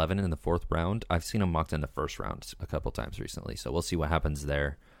 111 in the 4th round. I've seen him mocked in the 1st round a couple times recently, so we'll see what happens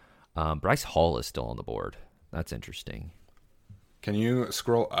there. Bryce Hall is still on the board. That's interesting. Can you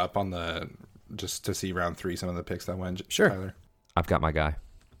scroll up on just to see round 3 some of the picks that went? Sure. Tyler? I've got my guy.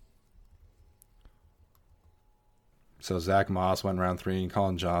 So Zach Moss went round 3,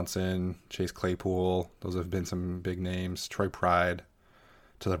 Colin Johnson, Chase Claypool. Those have been some big names. Troy Pride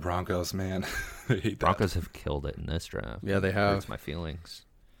to the Broncos, man. I hate that. Broncos have killed it in this draft. Yeah, they have. Hurts my feelings.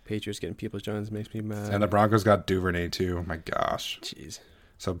 Patriots getting Peoples-Jones makes me mad. And the Broncos got Duvernay too. My gosh. Jeez.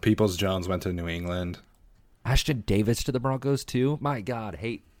 So Peoples-Jones went to New England. Ashton Davis to the Broncos too. My God,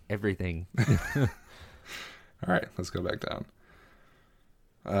 hate everything. All right, let's go back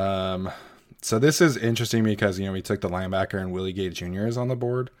down. So this is interesting because, we took the linebacker and Willie Gay Jr. is on the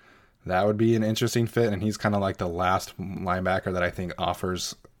board. That would be an interesting fit, and he's kind of like the last linebacker that I think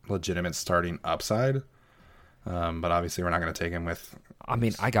offers legitimate starting upside. But obviously we're not going to take him with... I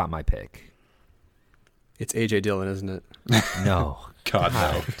mean, I got my pick. It's A.J. Dillon, isn't it? No. God,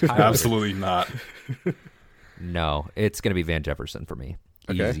 no. Absolutely not. No, it's going to be Van Jefferson for me.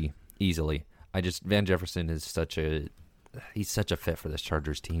 Okay. Easily. Van Jefferson is he's such a fit for this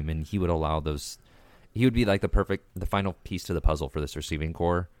Chargers team, and he would be like the final piece to the puzzle for this receiving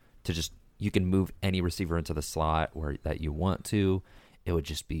core to just, you can move any receiver into the slot that you want to. It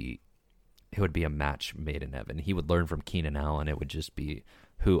would be a match made in heaven. He would learn from Keenan Allen. It would just be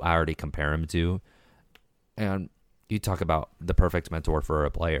who I already compare him to. And you talk about the perfect mentor for a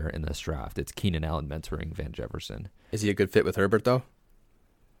player in this draft. It's Keenan Allen mentoring Van Jefferson. Is he a good fit with Herbert, though?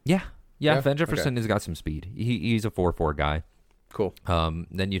 Yeah. Van Jefferson has got some speed. He's a 4.4 guy. Cool.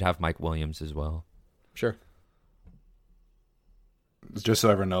 Then you'd have Mike Williams as well. Sure. Just so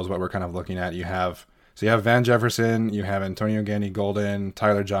everyone knows what we're kind of looking at, you have Van Jefferson, you have Antonio Gandy Golden,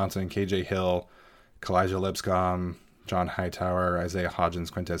 Tyler Johnson, KJ Hill, Kalijah Lipscomb, John Hightower, Isaiah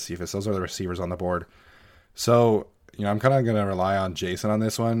Hodgins, Quintez Cephas. Those are the receivers on the board. So, I'm kind of going to rely on Jason on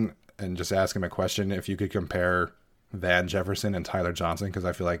this one and just ask him a question. If you could compare Van Jefferson and Tyler Johnson, because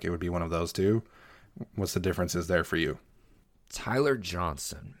I feel like it would be one of those two, what's the differences there for you? Tyler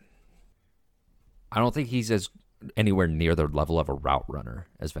Johnson. I don't think he's anywhere near the level of a route runner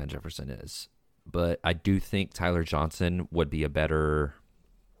as Van Jefferson is. But I do think Tyler Johnson would be a better,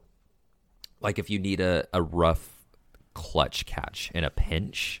 like if you need a rough clutch catch in a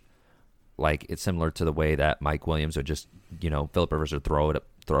pinch, like it's similar to the way that Mike Williams would just, Phillip Rivers would throw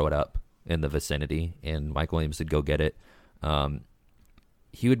it up in the vicinity and Mike Williams would go get it. Tyler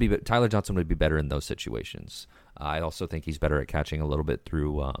Johnson would be better in those situations. I also think he's better at catching a little bit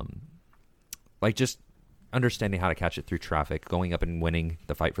through, just understanding how to catch it through traffic, going up and winning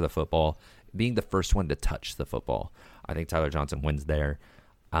the fight for the football, being the first one to touch the football. I think Tyler Johnson wins there.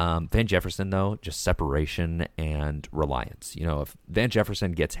 Van Jefferson, though, just separation and reliance. If Van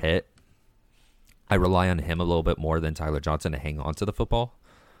Jefferson gets hit, I rely on him a little bit more than Tyler Johnson to hang on to the football,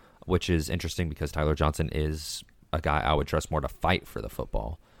 which is interesting because Tyler Johnson is a guy I would trust more to fight for the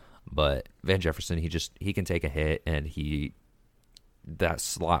football. But Van Jefferson, he can take a hit, and that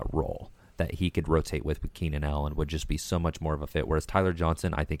slot role that he could rotate with Keenan Allen would just be so much more of a fit. Whereas Tyler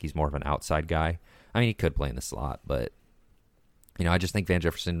Johnson, I think he's more of an outside guy. I mean, he could play in the slot, but I just think Van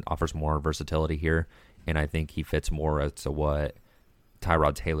Jefferson offers more versatility here, and I think he fits more to what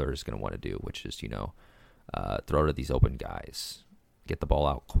Tyrod Taylor is going to want to do, which is, throw to these open guys, get the ball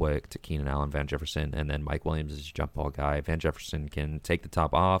out quick to Keenan Allen, Van Jefferson, and then Mike Williams is a jump ball guy. Van Jefferson can take the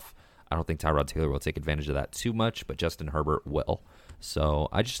top off. I don't think Tyrod Taylor will take advantage of that too much, but Justin Herbert will. So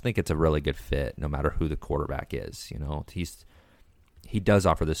I just think it's a really good fit no matter who the quarterback is. He does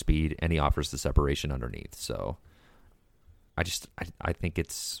offer the speed, and he offers the separation underneath. So I think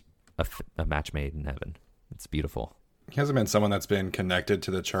it's a match made in heaven. It's beautiful. He hasn't been someone that's been connected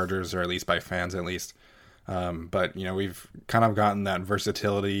to the Chargers, or at least by fans at least. But, we've kind of gotten that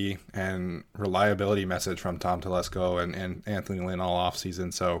versatility and reliability message from Tom Telesco and Anthony Lynn all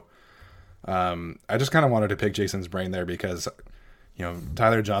offseason. So I just kind of wanted to pick Jason's brain there because,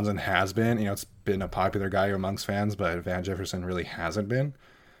 Tyler Johnson has been, it's been a popular guy amongst fans, but Van Jefferson really hasn't been.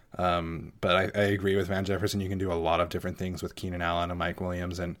 But I agree with Van Jefferson. You can do a lot of different things with Keenan Allen and Mike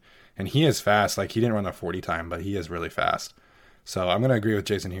Williams. And he is fast. Like, he didn't run a 40 time, but he is really fast. So I'm going to agree with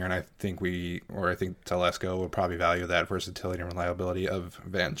Jason here, and I think Telesco will probably value that versatility and reliability of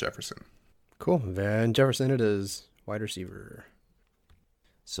Van Jefferson. Cool. Van Jefferson it is, wide receiver.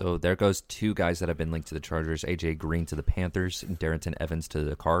 So there goes two guys that have been linked to the Chargers, A.J. Green to the Panthers and Darrington Evans to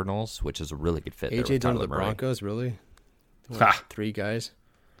the Cardinals, which is a really good fit. A.J. Dillon to the Broncos, really? Three guys?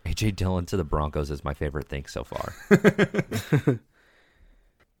 A.J. Dillon to the Broncos is my favorite thing so far.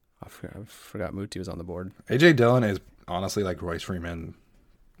 I forgot Muti was on the board. A.J. Dillon is honestly like Royce Freeman.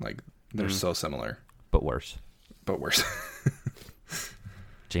 Like, they're so similar. But worse.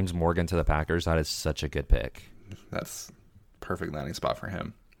 James Morgan to the Packers, that is such a good pick. That's perfect landing spot for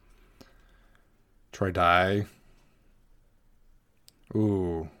him. Troy Dye.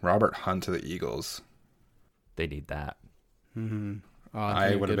 Ooh, Robert Hunt to the Eagles. They need that. Mm-hmm.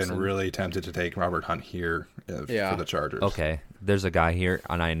 I would have been really tempted to take Robert Hunt here for the Chargers. Okay, there's a guy here,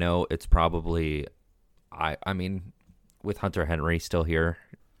 and I know it's probably, I mean, with Hunter Henry still here,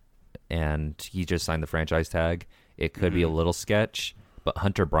 and he just signed the franchise tag, it could be a little sketch, but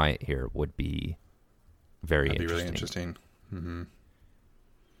Hunter Bryant here would be Very That'd interesting. be really interesting. Mm-hmm.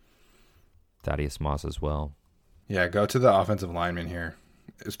 Thaddeus Moss as well. Yeah, go to the offensive linemen here,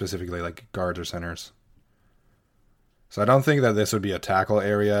 specifically like guards or centers. So I don't think that this would be a tackle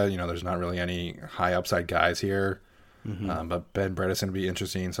area. There's not really any high upside guys here. Mm-hmm. But Ben Bredesen would be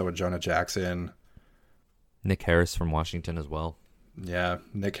interesting. So would Jonah Jackson. Nick Harris from Washington as well. Yeah,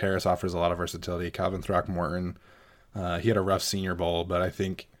 Nick Harris offers a lot of versatility. Calvin Throckmorton, he had a rough Senior Bowl, but I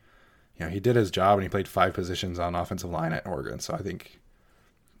think he did his job and he played 5 positions on offensive line at Oregon. So I think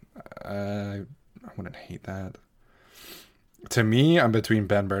I wouldn't hate that. To me, I'm between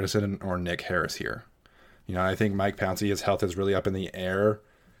Ben Bredesen or Nick Harris here. I think Mike Pouncey's health is really up in the air,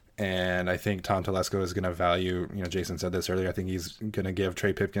 and I think Tom Telesco is going to value, Jason said this earlier, I think he's going to give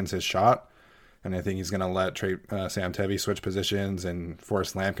Trey Pipkins his shot, and I think he's going to let Sam Tevy switch positions and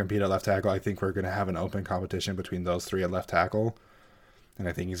Forrest Lamp compete at left tackle. I think we're going to have an open competition between those 3 at left tackle, and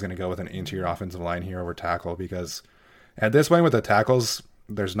I think he's going to go with an interior offensive line here over tackle, because at this point with the tackles,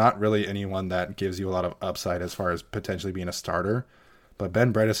 there's not really anyone that gives you a lot of upside as far as potentially being a starter. But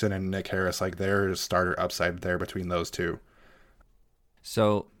Ben Bredesen and Nick Harris, there's starter upside there between those two.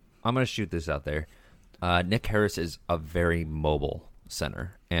 So I'm going to shoot this out there. Nick Harris is a very mobile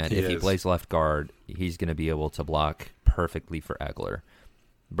center. And if he plays left guard, he's going to be able to block perfectly for Eckler.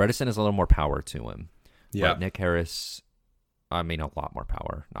 Bredesen has a little more power to him. Yeah. But Nick Harris, a lot more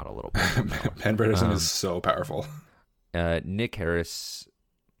power, not a little bit more power. Ben Bredesen is so powerful. Nick Harris,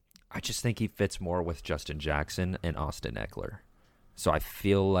 I just think he fits more with Justin Jackson and Austin Eckler. So I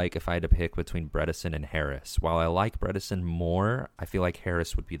feel like if I had to pick between Bredesen and Harris, while I like Bredesen more, I feel like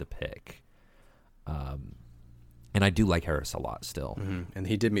Harris would be the pick. And I do like Harris a lot still. Mm-hmm. And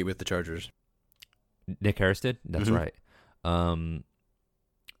he did meet with the Chargers. Nick Harris did? That's Mm-hmm. right.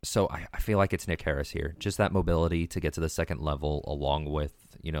 So I feel like it's Nick Harris here. Just that mobility to get to the second level along with,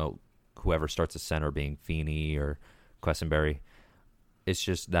 whoever starts a center being Feeney or Quessenberry. It's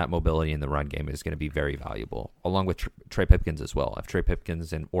just that mobility in the run game is going to be very valuable, along with Trey Pipkins as well. If Trey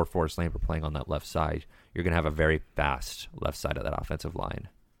Pipkins or Forrest Lamp are playing on that left side, you're going to have a very fast left side of that offensive line.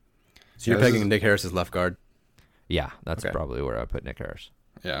 So you're pegging Nick Harris as left guard? Yeah, that's Okay. probably where I put Nick Harris.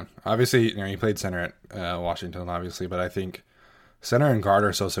 Yeah, obviously, he played center at Washington, obviously, but I think center and guard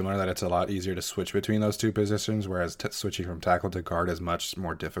are so similar that it's a lot easier to switch between those two positions, whereas switching from tackle to guard is much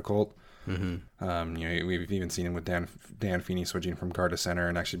more difficult. Mm-hmm. We've even seen him with Dan Feeney switching from guard to center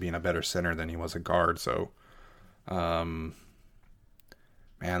and actually being a better center than he was a guard. So, man,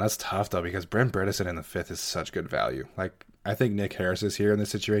 that's tough though, because Brent Bredesen in the 5th is such good value. I think Nick Harris is here in this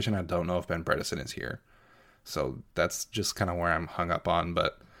situation. I don't know if Ben Bredesen is here. So that's just kind of where I'm hung up on,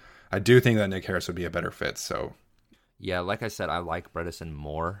 but I do think that Nick Harris would be a better fit. So Yeah, like I said, I like Bredesen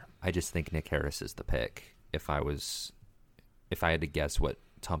more. I just think Nick Harris is the pick. If I had to guess what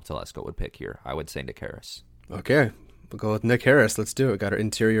Tom Telesco would pick here, I would say Nick Harris. Okay, we'll go with Nick Harris. Let's do it. Got our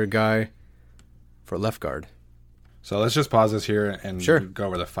interior guy for left guard. So let's just pause this here and Sure. go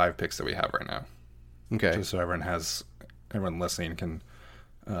over the 5 picks that we have right now. Okay. Just so everyone listening can,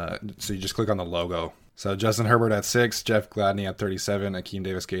 so you just click on the logo. So Justin Herbert at 6, Jeff Gladney at 37, Akeem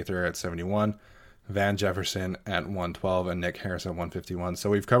Davis-Gaither at 71, Van Jefferson at 112, and Nick Harris at 151. So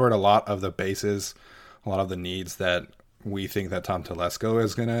we've covered a lot of the bases, a lot of the needs that we think that Tom Telesco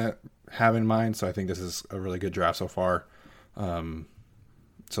is going to have in mind. So I think this is a really good draft so far.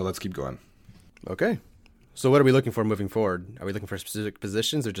 So let's keep going. Okay. So what are we looking for moving forward? Are we looking for specific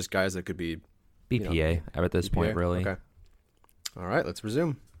positions or just guys that could be BPA at this point, BPA? really. Okay. All right, let's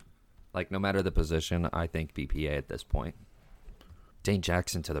resume. No matter the position, I think BPA at this point. Dane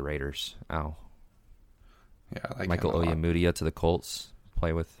Jackson to the Raiders. Ow. Yeah, I like Michael him a lot. Oyemudia to the Colts.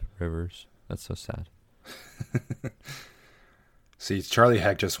 Play with Rivers. That's so sad. See, Charlie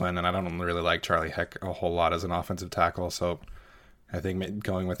Heck just went, and I don't really like Charlie Heck a whole lot as an offensive tackle. So I think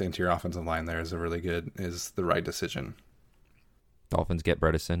going with the interior offensive line there is the right decision. Dolphins get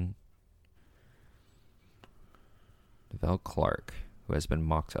Bredesen. Devell Clark, who has been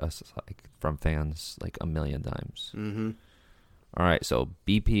mocked to us from fans a million times. Mm-hmm. All right, so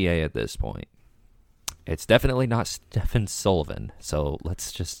BPA at this point. It's definitely not Stephen Sullivan, so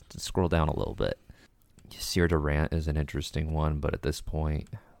let's just scroll down a little bit. Yasir Durant is an interesting one, but at this point,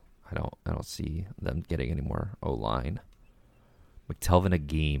 I don't see them getting any more O-line. McTelvin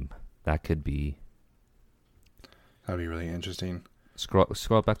Agim, that could be. That'd be really interesting. Scroll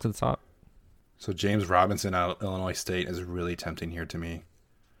up back to the top. So James Robinson out of Illinois State is really tempting here to me.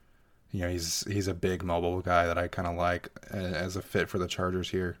 He's a big mobile guy that I kind of like as a fit for the Chargers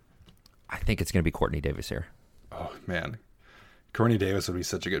here. I think it's going to be Courtney Davis here. Oh, man. Courtney Davis would be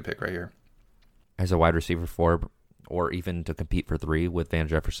such a good pick right here. As a wide receiver 4, or even to compete for 3 with Van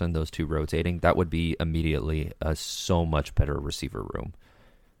Jefferson, those two rotating, that would be immediately a so much better receiver room.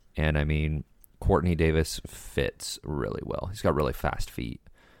 And I mean, Courtney Davis fits really well. He's got really fast feet.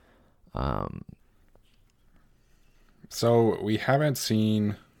 So we haven't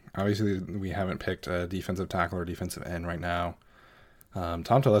seen, obviously we haven't picked a defensive tackle or defensive end right now. Tom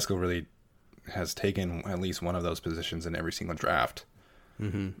Telesco really has taken at least one of those positions in every single draft.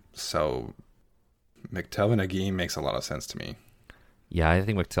 Mm-hmm. So McTelvin Agim makes a lot of sense to me. Yeah, I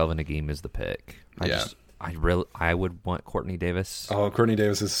think McTelvin Agim is the pick. I would want Courtney Davis. Oh, Courtney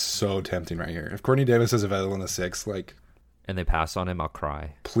Davis is so tempting right here. If Courtney Davis is available in the 6th, like, and they pass on him, I'll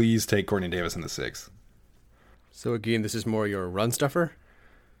cry. please take Courtney Davis in the 6th. So again, this is more your run stuffer?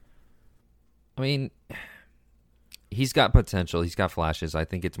 I mean, he's got potential. He's got flashes. I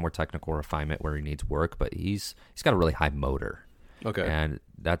think it's more technical refinement where he needs work, but he's got a really high motor. Okay. And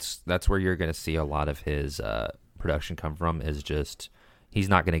that's where you're going to see a lot of his production come from, is just he's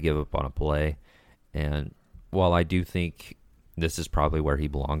not going to give up on a play. And while I do think this is probably where he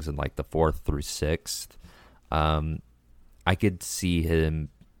belongs in like the 4th through 6th, I could see him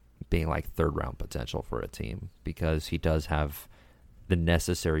being like 3rd round potential for a team because he does have the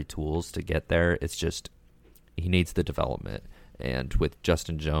necessary tools to get there. It's just he needs the development. And with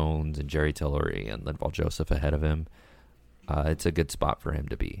Justin Jones and Jerry Tillery and Linval Joseph ahead of him, it's a good spot for him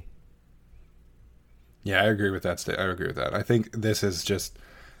to be. Yeah, I agree with that. I agree with that. I think this is just,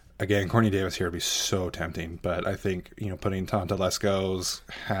 again, Courtney Davis here would be so tempting. But I think, putting Tom Telesco's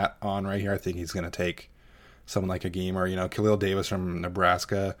hat on right here, I think he's going to take someone like Agim or, Khalil Davis from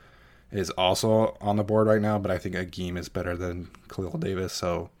Nebraska is also on the board right now. But I think Agim is better than Khalil Davis.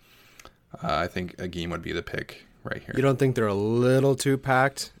 So I think Agim would be the pick right here. You don't think they're a little too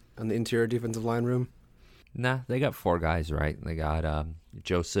packed on the interior defensive line room? Nah, they got 4 guys, right? They got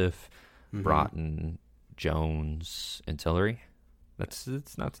Joseph, Broughton, Jones, and Tillery. It's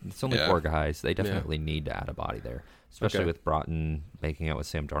only 4 guys. They definitely need to add a body there, especially with Broughton making out with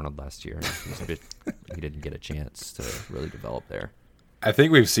Sam Darnold last year. He didn't get a chance to really develop there. I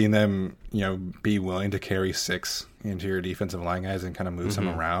think we've seen them, be willing to carry 6 interior defensive line guys and kind of move some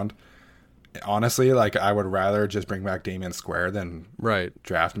around. Honestly, like, I would rather just bring back Damian Square than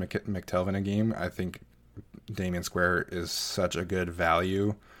draft McTelvin Agim. I think Damian Square is such a good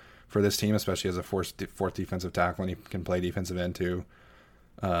value for this team, especially as a fourth defensive tackle, and he can play defensive end too.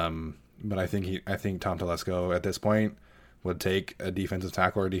 But I think Tom Telesco at this point would take a defensive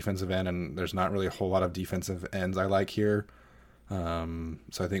tackle or a defensive end, and there's not really a whole lot of defensive ends I like here. So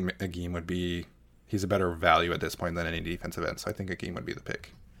I think Agim he's a better value at this point than any defensive end. So I think Agim would be the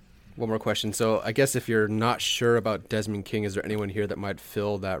pick. One more question. So I guess if you're not sure about Desmond King, is there anyone here that might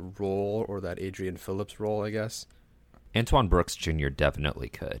fill that role or that Adrian Phillips role, I guess? Antoine Brooks Jr. definitely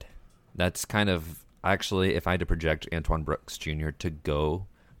could. That's kind of, actually, if I had to project Antoine Brooks Jr. to go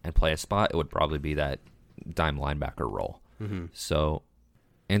and play a spot, it would probably be that dime linebacker role. Mm-hmm. So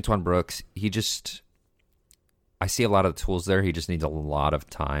Antoine Brooks, I see a lot of the tools there. He just needs a lot of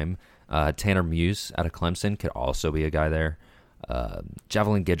time. Tanner Muse out of Clemson could also be a guy there.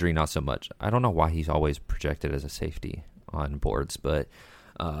 Javelin Guidry, not so much. I don't know why he's always projected as a safety on boards, but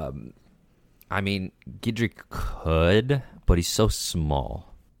Guidry could, but he's so small.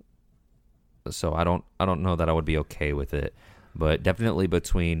 So I don't know that I would be okay with it. But definitely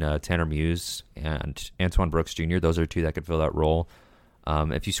between Tanner Muse and Antoine Brooks Jr., those are 2 that could fill that role.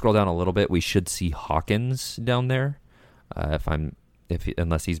 If you scroll down a little bit, we should see Hawkins down there,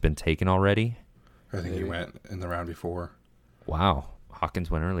 unless he's been taken already. I think he went in the round before. Wow,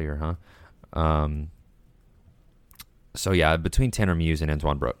 Hawkins went earlier, huh? So yeah, between Tanner Muse and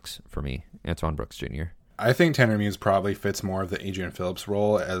Antoine Brooks for me, Antoine Brooks Jr. I think Tanner Muse probably fits more of the Adrian Phillips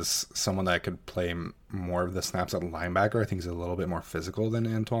role as someone that could play more of the snaps at linebacker. I think he's a little bit more physical than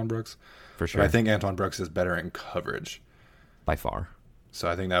Antoine Brooks. For sure. But I think Antoine Brooks is better in coverage. By far. So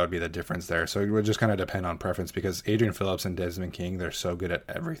I think that would be the difference there. So it would just kind of depend on preference because Adrian Phillips and Desmond King, they're so good at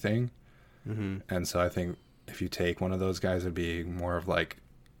everything. Mm-hmm. And so I think if you take one of those guys, it'd be more of like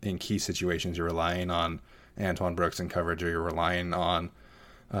in key situations, you're relying on Antoine Brooks in coverage or you're relying on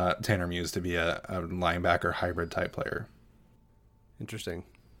Tanner Muse to be a linebacker hybrid type player. Interesting.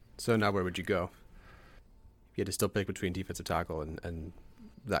 So now where would you go? You had to still pick between defensive tackle and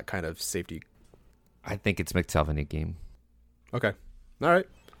that kind of safety. I think it's McTelvin Agim. Okay. All right.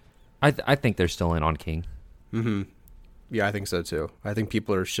 I think they're still in on King. Mm-hmm. Yeah, I think so too. I think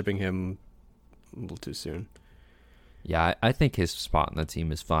people are shipping him a little too soon. Yeah, I think his spot on the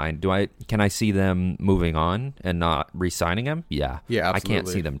team is fine. Can I see them moving on and not re-signing him? Yeah. Yeah, absolutely. I can't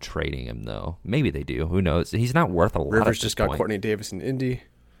see them trading him, though. Maybe they do. Who knows? He's not worth a lot Rivers at this just got point. Courtney Davis in Indy.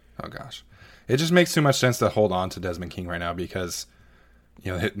 Oh gosh, it just makes too much sense to hold on to Desmond King right now because,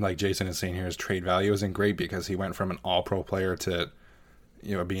 like Jason is saying here, his trade value isn't great because he went from an all-pro player to,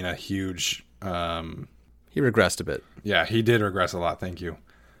 being a huge. He regressed a bit. Yeah, he did regress a lot. Thank you.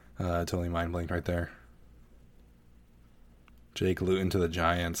 Totally mind blinked right there. Jake Luton to the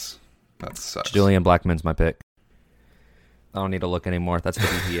Giants. That sucks. Julian Blackmon's my pick. I don't need to look anymore. That's the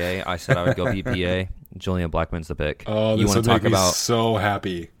BPA. I said I would go BPA. Julian Blackmon's the pick. Oh, this would make me so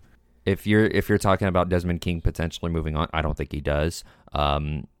happy. If you're talking about Desmond King potentially moving on, I don't think he does.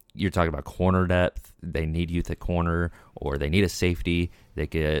 You're talking about corner depth. They need youth at corner, or they need a safety. They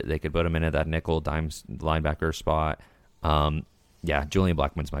could put him into that nickel dime linebacker spot. Yeah, Julian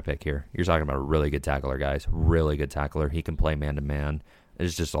Blackmon's my pick here. You're talking about a really good tackler, guys. Really good tackler. He can play man to man.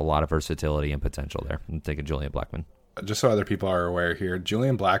 There's just a lot of versatility and potential there. I'm thinking Julian Blackmon. Just so other people are aware here,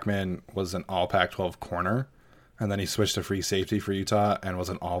 Julian Blackmon was an all Pac-12 corner, and then he switched to free safety for Utah and was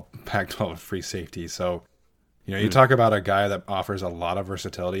an all Pac-12 free safety. So, you talk about a guy that offers a lot of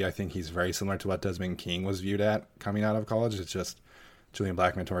versatility. I think he's very similar to what Desmond King was viewed at coming out of college. It's just Julian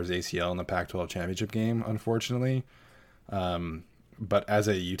Blackmon tore his ACL in the Pac-12 championship game, unfortunately. But as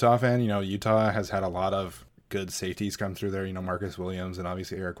a Utah fan, Utah has had a lot of good safeties come through there. Marcus Williams and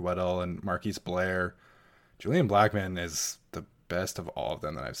obviously Eric Weddle and Marquise Blair. Julian Blackmon is the best of all of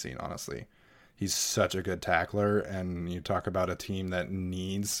them that I've seen, honestly. He's such a good tackler, and you talk about a team that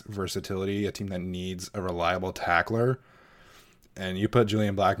needs versatility, a team that needs a reliable tackler, and you put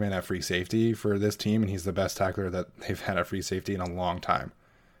Julian Blackmon at free safety for this team, and he's the best tackler that they've had at free safety in a long time.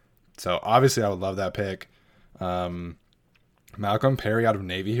 So obviously I would love that pick. Malcolm Perry out of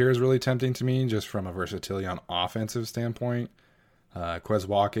Navy here is really tempting to me, just from a versatility on offensive standpoint. Quez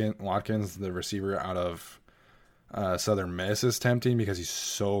Watkins, the receiver out of Southern Miss, is tempting because he's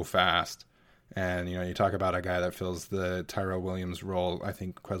so fast. And, you talk about a guy that fills the Tyrell Williams role. I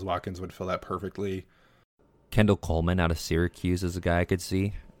think Quez Watkins would fill that perfectly. Kendall Coleman out of Syracuse is a guy I could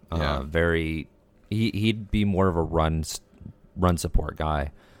see. Yeah. He'd be more of a run support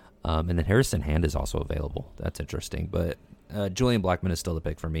guy. And then Harrison Hand is also available. That's interesting. But Julian Blackmon is still the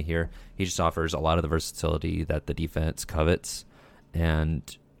pick for me here. He just offers a lot of the versatility that the defense covets. And,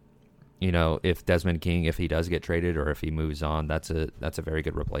 if Desmond King, if he does get traded or if he moves on, that's a very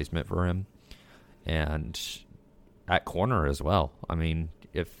good replacement for him. And at corner as well. I mean,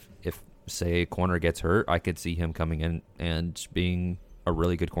 if say corner gets hurt, I could see him coming in and being a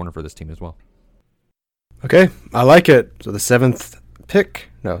really good corner for this team as well. Okay, I like it. So the seventh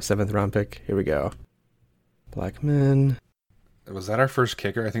round pick. Here we go. Blackmon. Was that our first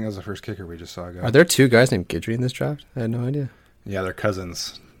kicker? I think that was the first kicker we just saw go. Are there two guys named Guidry in this draft? I had no idea. Yeah, they're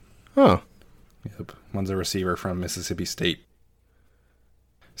cousins. Oh. Yep. One's a receiver from Mississippi State.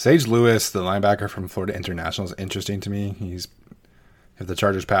 Sage Lewis, the linebacker from Florida International, is interesting to me. If the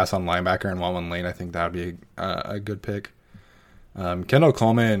Chargers pass on linebacker and want one lane, I think that would be a good pick. Kendall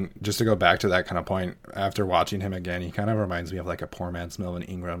Coleman, just to go back to that kind of point, after watching him again, he kind of reminds me of like a poor man's Melvin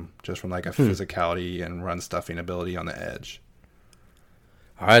Ingram, just from like a physicality and run stuffing ability on the edge.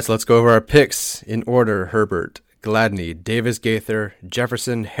 All right, so let's go over our picks in order. Herbert, Gladney, Davis Gaither,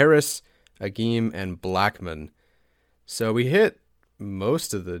 Jefferson, Harris, Agim, and Blackmon. So we hit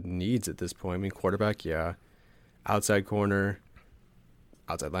most of the needs at this point. I mean, quarterback, yeah. Outside corner,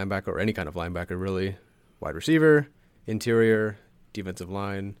 outside linebacker, or any kind of linebacker, really. Wide receiver, interior, defensive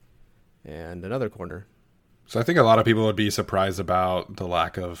line, and another corner. So I think a lot of people would be surprised about the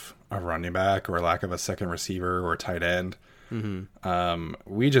lack of a running back or lack of a second receiver or tight end. Mm-hmm.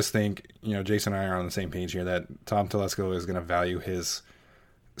 We just think, Jason and I are on the same page here that Tom Telesco is going to value his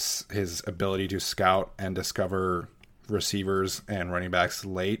ability to scout and discover receivers and running backs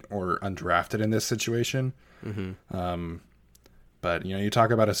late or undrafted in this situation. Mm-hmm. But, you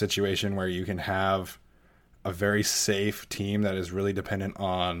talk about a situation where you can have a very safe team that is really dependent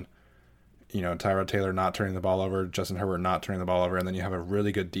on, Tyrod Taylor not turning the ball over, Justin Herbert not turning the ball over, and then you have a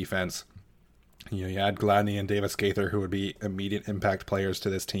really good defense. You add Gladney and Davis Gaither, who would be immediate impact players to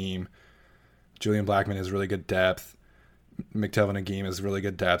this team. Julian Blackmon is really good depth. McTelvin Agim is really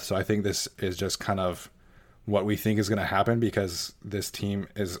good depth. So I think this is just kind of what we think is going to happen because this team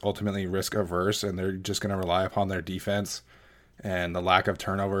is ultimately risk averse and they're just going to rely upon their defense and the lack of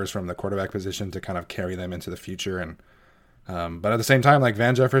turnovers from the quarterback position to kind of carry them into the future. And but at the same time, like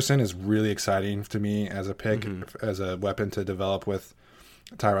Van Jefferson is really exciting to me as a pick, as a weapon to develop with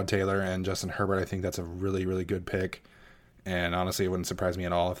Tyrod Taylor and Justin Herbert. I think that's a really, really good pick. And honestly, it wouldn't surprise me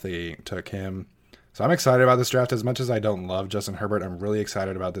at all if they took him. So I'm excited about this draft. As much as I don't love Justin Herbert, I'm really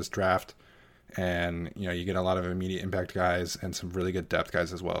excited about this draft. And, you get a lot of immediate impact guys and some really good depth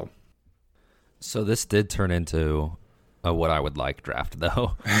guys as well. So this did turn into what I would like draft,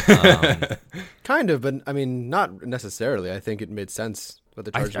 though. Kind of, but I mean, not necessarily. I think it made sense. What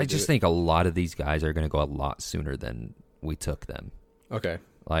the Chargers I just think a lot of these guys are going to go a lot sooner than we took them. Okay.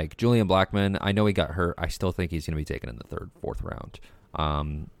 Like Julian Blackmon, I know he got hurt. I still think he's going to be taken in the third, fourth round.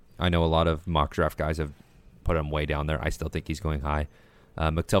 I know a lot of mock draft guys have put him way down there. I still think he's going high.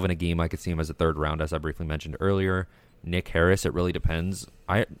 McTelvin Agim, I could see him as a third round, as I briefly mentioned earlier. Nick Harris, it really depends.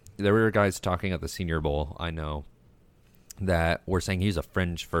 There were guys talking at the Senior Bowl, I know, that were saying he's a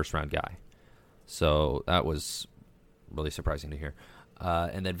fringe first-round guy. So that was really surprising to hear.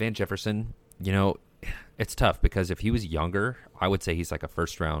 And then Van Jefferson, it's tough because if he was younger, I would say he's like a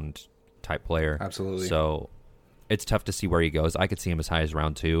first-round type player. Absolutely. So it's tough to see where he goes. I could see him as high as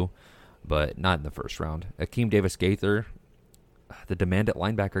round 2, but not in the first round. Akeem Davis-Gaither, the demand at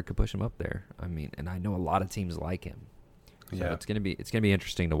linebacker could push him up there. I mean, and I know a lot of teams like him. So yeah, it's gonna be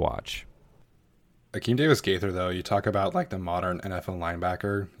interesting to watch. Akeem Davis-Gaither, though, you talk about like the modern NFL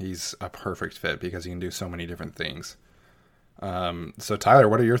linebacker. He's a perfect fit because he can do so many different things. So Tyler,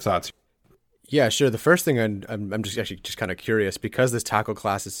 what are your thoughts? Yeah, sure. The first thing I'm just kind of curious because this tackle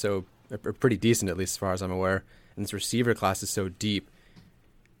class is so pretty decent, at least as far as I'm aware, and this receiver class is so deep.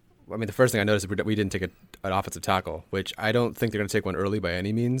 I mean, the first thing I noticed is that we didn't take an offensive tackle, which I don't think they're going to take one early by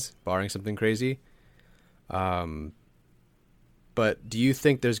any means, barring something crazy. But do you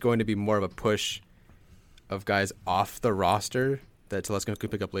think there's going to be more of a push of guys off the roster that Telesco could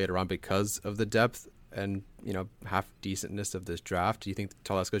pick up later on because of the depth and, half decentness of this draft? Do you think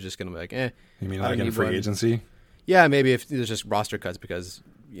Telesco's just going to be like, You mean like in free agency? Yeah, maybe if there's just roster cuts because,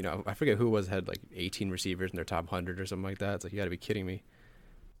 I forget who had like 18 receivers in their top 100 or something like that. It's like, you got to be kidding me.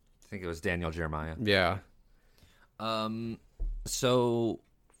 I think it was Daniel Jeremiah. Yeah. So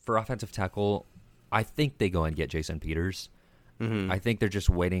for offensive tackle, I think they go and get Jason Peters. Mm-hmm. I think they're just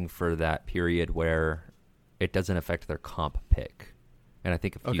waiting for that period where it doesn't affect their comp pick. And I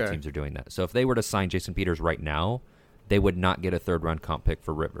think a few teams are doing that. So if they were to sign Jason Peters right now, they would not get a third-round comp pick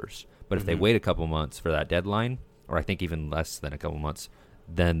for Rivers. But if they wait a couple months for that deadline, or I think even less than a couple months,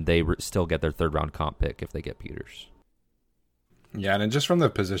 then they still get their third-round comp pick if they get Peters. Yeah, and just from the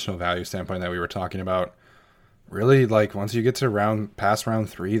positional value standpoint that we were talking about, really, like, once you get to past round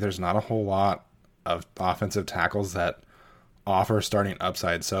 3, there's not a whole lot of offensive tackles that offer starting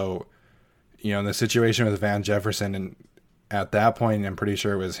upside. So, in the situation with Van Jefferson, and at that point, I'm pretty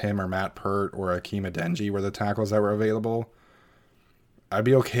sure it was him or Matt Pert or Akeem Adeniji were the tackles that were available. I'd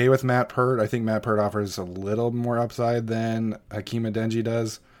be okay with Matt Pert. I think Matt Pert offers a little more upside than Akeem Adeniji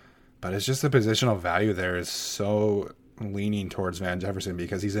does, but it's just the positional value there is so leaning towards Van Jefferson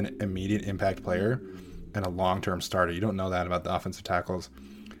because he's an immediate impact player and a long-term starter. You don't know that about the offensive tackles.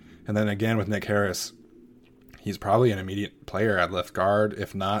 And then again with Nick Harris, he's probably an immediate player at left guard.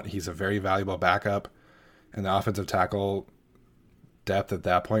 If not, he's a very valuable backup. And the offensive tackle depth at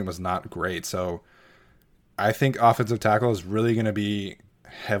that point was not great. So I think offensive tackle is really going to be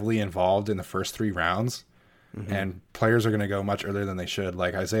heavily involved in the first 3 rounds. Mm-hmm. And players are going to go much earlier than they should.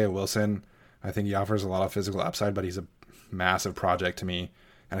 Like Isaiah Wilson, I think he offers a lot of physical upside, but he's a massive project to me.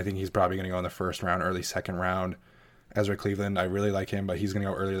 And I think he's probably going to go in the first round, early second round. Ezra Cleveland, I really like him, but he's going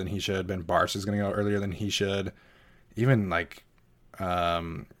to go earlier than he should. Ben Barsh is going to go earlier than he should. Even like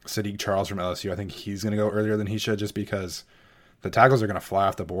Sadiq Charles from LSU, I think he's going to go earlier than he should just because the tackles are going to fly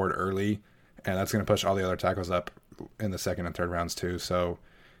off the board early, and that's going to push all the other tackles up in the second and third rounds too. So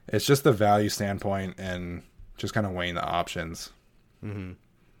it's just the value standpoint and just kind of weighing the options. Mm-hmm.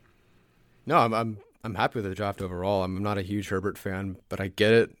 No, I'm happy with the draft overall. I'm not a huge Herbert fan, but I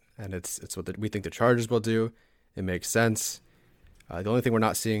get it, and it's what we think the Chargers will do. It makes sense. The only thing we're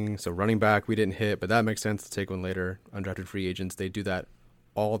not seeing, so running back we didn't hit, but that makes sense to take one later. Undrafted free agents, they do that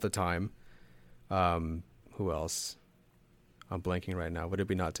all the time. Who else? I'm blanking right now. What did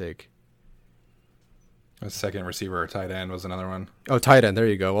we not take? A second receiver or tight end was another one. Oh, tight end. There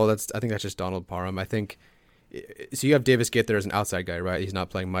you go. Well, I think that's just Donald Parham. I think so. You have Davis Gaither as an outside guy, right? He's not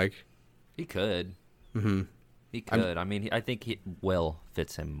playing Mike. He could. Mm-hmm. He could. I think Will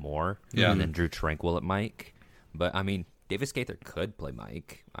fits him more than Drew Tranquil at Mike. But, Davis Gaither could play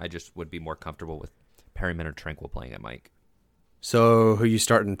Mike. I just would be more comfortable with Perryman or Tranquil playing at Mike. So, who you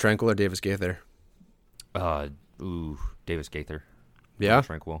starting, Tranquil or Davis Gaither? Davis Gaither. Yeah?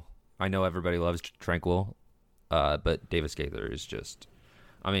 Tranquil. I know everybody loves Tranquil, but Davis Gaither is just...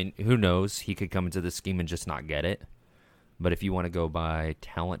 who knows? He could come into this scheme and just not get it. But if you want to go by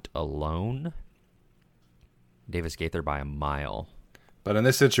talent alone, Davis Gaither by a mile. But in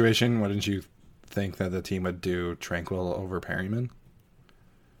this situation, wouldn't you think that the team would do Tranquil over Perryman?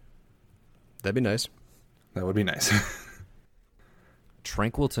 That'd be nice. That would be nice.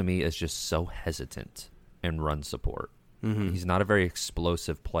 Tranquil to me is just so hesitant in run support. Mm-hmm. He's not a very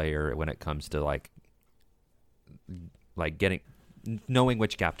explosive player when it comes to like knowing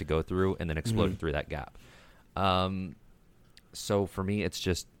which gap to go through and then exploding through that gap. So for me, it's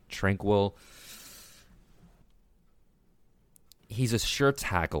just Tranquil. He's a sure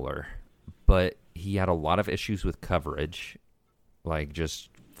tackler, but he had a lot of issues with coverage, like just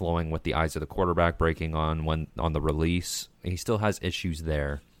flowing with the eyes of the quarterback, breaking on the release. He still has issues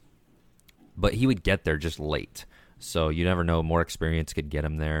there, but he would get there just late. So you never know. More experience could get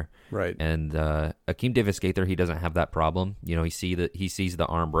him there. Right. And Akeem Davis-Gaither, he doesn't have that problem. You know, he sees the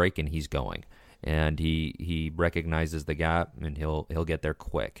arm break and he's going. And he recognizes the gap and he'll get there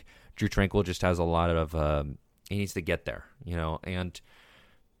quick. Drew Tranquil just has a lot of he needs to get there, you know. And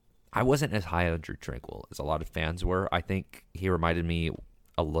I wasn't as high on Drew Tranquil as a lot of fans were. I think he reminded me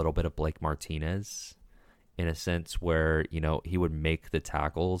a little bit of Blake Martinez in a sense where, you know, he would make the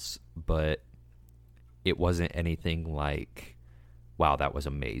tackles, but it wasn't anything like, wow, that was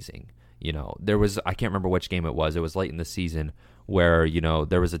amazing. You know, I can't remember which game it was. It was late in the season where, you know,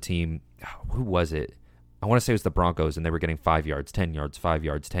 there was a team, who was it? I want to say it was the Broncos, and they were getting 5 yards, 10 yards, 5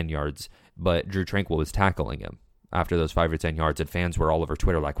 yards, 10 yards, but Drew Tranquil was tackling him after those 5 or 10 yards, and fans were all over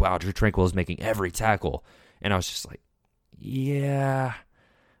Twitter like, wow, Drew Tranquil is making every tackle. And I was just like, yeah,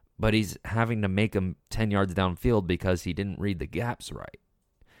 but he's having to make him 10 yards downfield because he didn't read the gaps right.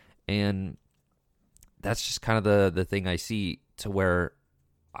 And that's just kind of the thing I see, to where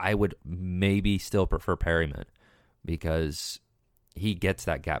I would maybe still prefer Perryman because he gets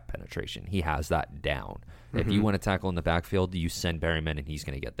that gap penetration. He has that down. Mm-hmm. If you want to tackle in the backfield, you send Perryman and he's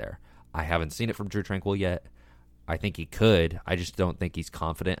going to get there. I haven't seen it from Drew Tranquil yet. I think he could. I just don't think he's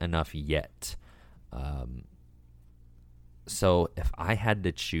confident enough yet. So if I had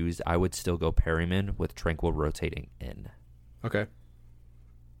to choose, I would still go Perryman with Tranquil rotating in. Okay.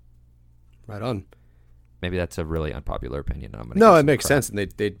 Right on. Maybe that's a really unpopular opinion. No, it makes sense. And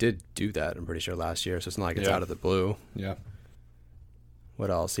they did do that, I'm pretty sure, last year. So it's not like it's out of the blue. Yeah. What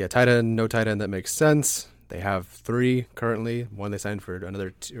else? Yeah, tight end, no tight end. That makes sense. They have 3 currently. One they signed for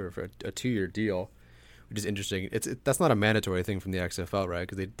for a 2-year deal, which is interesting. That's not a mandatory thing from the XFL, right?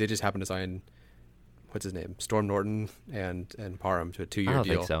 Because they just happen to sign, what's his name, Storm Norton and Parham to a 2-year deal. I don't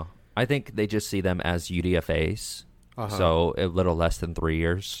think so. I think they just see them as UDFAs, so a little less than 3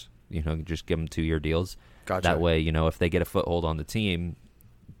 years. You know, just give them 2-year deals. Gotcha. That way, you know, if they get a foothold on the team,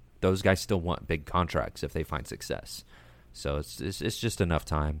 those guys still want big contracts if they find success. So it's just enough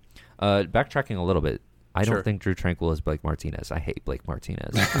time. Backtracking a little bit, I don't think Drew Tranquil is Blake Martinez. I hate Blake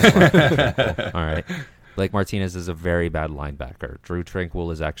Martinez. All right. Blake Martinez is a very bad linebacker. Drew Tranquil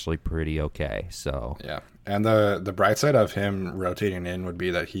is actually pretty okay. So yeah, and the bright side of him rotating in would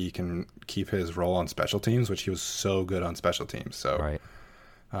be that he can keep his role on special teams, which he was so good on special teams. So right.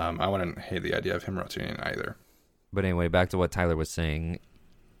 I wouldn't hate the idea of him rotating in either. But anyway, back to what Tyler was saying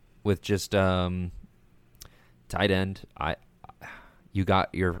with just tight end. You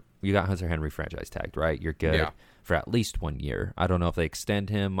got Hunter Henry franchise tagged, right? You're good for at least 1 year. I don't know if they extend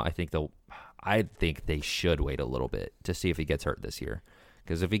him. I think they should wait a little bit to see if he gets hurt this year.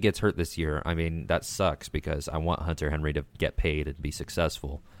 Because if he gets hurt this year, I mean, that sucks because I want Hunter Henry to get paid and be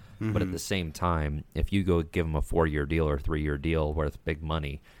successful. Mm-hmm. But at the same time, if you go give him a 4-year deal or 3-year deal worth big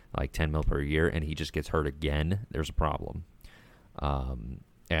money, like $10 million per year, and he just gets hurt again, there's a problem.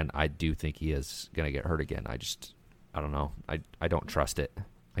 And I do think he is going to get hurt again. I don't know. I don't trust it.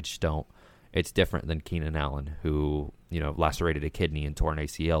 I just don't. It's different than Keenan Allen, who, you know, lacerated a kidney and tore an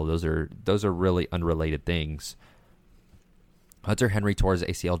ACL. Those are really unrelated things. Hunter Henry tore his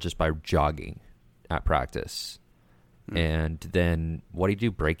ACL just by jogging at practice. And then what did he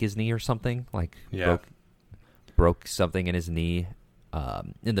do? Break his knee or something? Broke something in his knee.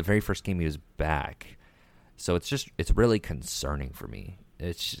 In the very first game he was back. So it's really concerning for me.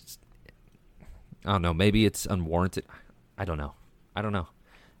 It's just, I don't know. Maybe it's unwarranted. I don't know.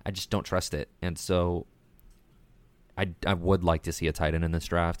 I just don't trust it. And so I would like to see a tight end in this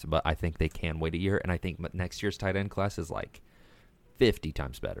draft, but I think they can wait a year. And I think next year's tight end class is like 50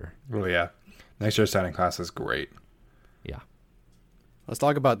 times better. Oh, yeah. Next year's tight end class is great. Yeah. Let's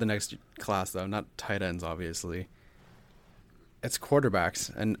talk about the next class, though. Not tight ends, obviously. It's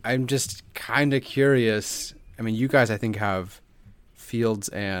quarterbacks. And I'm just kind of curious. I mean, you guys, I think, have Fields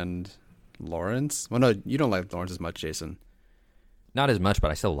and Lawrence. Well, no, you don't like Lawrence as much, Jason. Not as much, but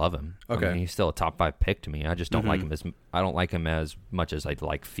I still love him. Okay. I mean, he's still a top 5 pick to me. I just don't like him I don't like him as much as I'd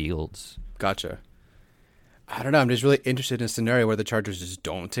like Fields. Gotcha. I don't know. I'm just really interested in a scenario where the Chargers just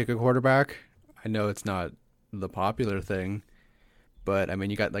don't take a quarterback. I know it's not the popular thing, but I mean,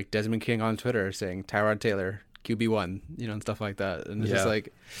 you got like Desmond King on Twitter saying Tyrod Taylor QB1, you know, and stuff like that, and it's just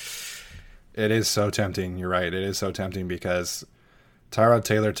like, It is so tempting. You're right. It is so tempting because Tyrod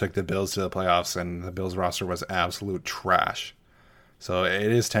Taylor took the Bills to the playoffs, and the Bills roster was absolute trash. So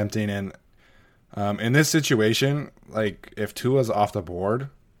it is tempting. And in this situation, like if Tua's off the board,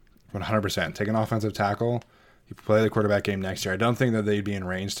 100%, take an offensive tackle. You play the quarterback game next year. I don't think that they'd be in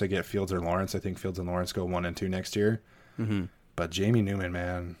range to get Fields or Lawrence. I think Fields and Lawrence go 1 and 2 next year. Mm-hmm. But Jamie Newman,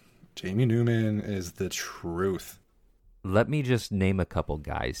 man. Jamie Newman is the truth. Let me just name a couple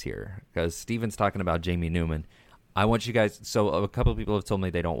guys here, because Steven's talking about Jamie Newman. I want you guys. So a couple of people have told me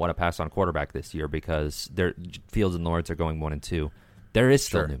they don't want to pass on quarterback this year because their Fields and Lawrence are going 1 and 2. There is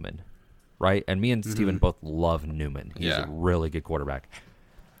still Newman, right? And me and Steven both love Newman. He's a really good quarterback.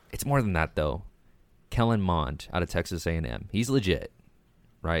 It's more than that, though. Kellen Mond out of Texas A&M. He's legit,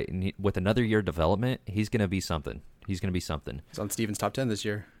 right? And with another year of development, he's going to be something. He's on Steven's top 10 this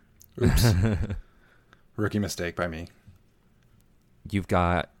year. Oops. Rookie mistake by me. You've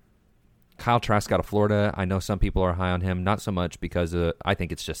got Kyle Trask out of Florida. I know some people are high on him. Not so much because I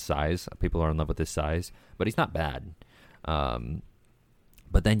think it's just size. People are in love with his size. But he's not bad.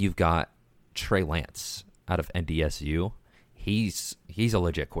 But then you've got Trey Lance out of NDSU. He's a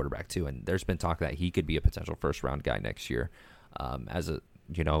legit quarterback too, and there's been talk that he could be a potential first-round guy next year, as a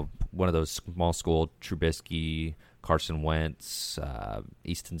one of those small school Trubisky, Carson Wentz,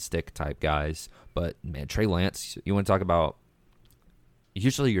 Easton Stick type guys. But man, Trey Lance, you want to talk about?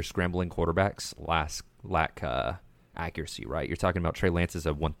 Usually, your scrambling quarterbacks lack accuracy, right? You're talking about Trey Lance is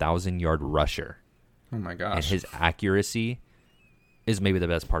a 1,000-yard rusher. Oh my gosh! And his accuracy is maybe the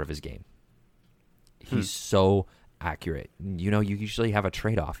best part of his game. He's so accurate. You usually have a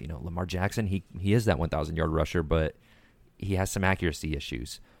trade-off. Lamar Jackson, he is that 1,000-yard rusher, but he has some accuracy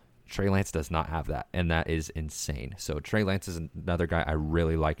issues. Trey Lance does not have that, and that is insane. So Trey Lance is another guy I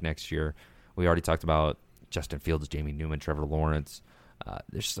really like next year. We already talked about Justin Fields, Jamie Newman, Trevor Lawrence.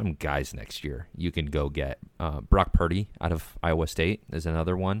 There's some guys next year you can go get. Brock Purdy out of Iowa State is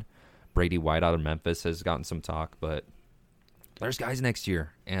another one. Brady White out of Memphis has gotten some talk, but there's guys next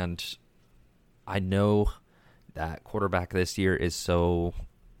year, and I know that quarterback this year is so,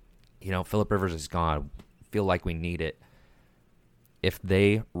 Phillip Rivers is gone. Feel like we need it. If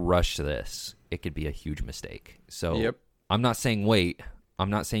they rush this, it could be a huge mistake. So I'm not saying wait. I'm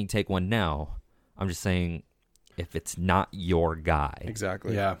not saying take one now. I'm just saying if it's not your guy.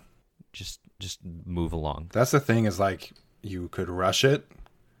 Exactly. Yeah. Just move along. That's the thing is like you could rush it,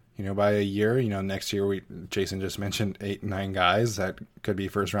 by a year. Next year Jason just mentioned 8-9 guys that could be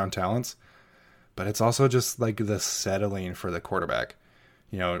first-round talents. But it's also just like the settling for the quarterback.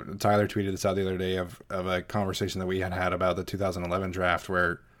 Tyler tweeted this out the other day of a conversation that we had about the 2011 draft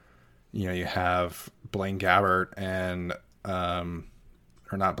where, you have Blaine Gabbert and,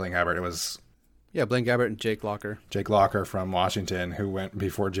 or not Blaine Gabbert, it was... Yeah, Blaine Gabbert and Jake Locker. Jake Locker from Washington, who went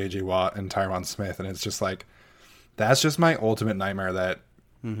before J.J. Watt and Tyron Smith. And it's just like, that's just my ultimate nightmare that,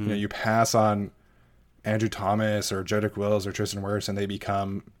 you pass on Andrew Thomas or Jedrick Wills or Tristan Wirfs and they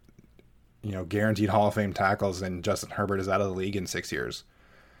become... guaranteed Hall of Fame tackles, and Justin Herbert is out of the league in 6 years.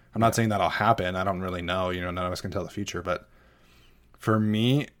 I'm not saying that'll happen. I don't really know. None of us can tell the future. But for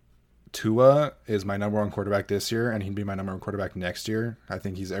me, Tua is my number one quarterback this year, and he'd be my number one quarterback next year. I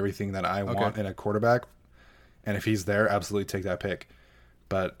think he's everything that I want in a quarterback. And if he's there, absolutely take that pick.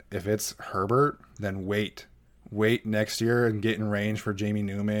 But if it's Herbert, then wait. Wait next year and get in range for Jamie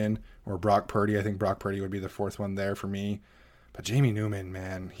Newman or Brock Purdy. I think Brock Purdy would be the fourth one there for me. But Jamie Newman,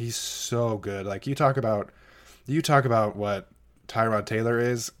 man, he's so good. Like you talk about what Tyrod Taylor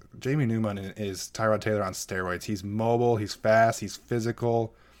is. Jamie Newman is Tyrod Taylor on steroids. He's mobile, he's fast, he's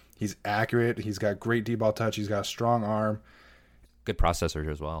physical, he's accurate, he's got great deep ball touch, he's got a strong arm. Good processor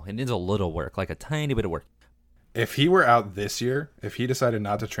as well. It needs a little work, like a tiny bit of work. If he were out this year, if he decided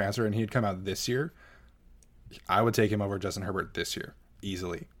not to transfer and he'd come out this year, I would take him over Justin Herbert this year,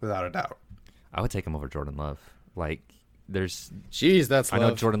 easily, without a doubt. I would take him over Jordan Love. That's Love. I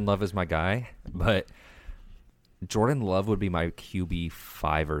know Jordan Love is my guy, but Jordan Love would be my QB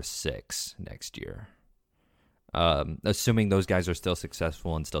 5 or 6 next year, assuming those guys are still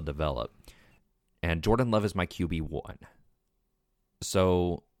successful and still develop. And Jordan Love is my QB 1.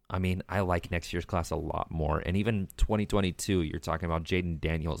 So, I like next year's class a lot more. And even 2022, you're talking about Jaden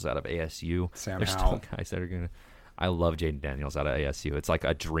Daniels out of ASU. There's still guys that are going to... I love Jaden Daniels out of ASU. It's like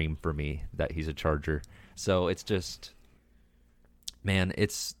a dream for me that he's a Charger. So it's just... Man,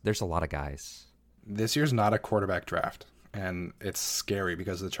 there's a lot of guys. This year's not a quarterback draft, and it's scary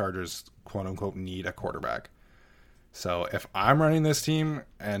because the Chargers, quote-unquote, need a quarterback. So if I'm running this team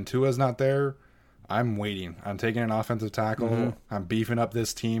and Tua's not there, I'm waiting. I'm taking an offensive tackle. I'm beefing up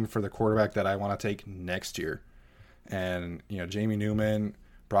this team for the quarterback that I want to take next year. And, Jamie Newman,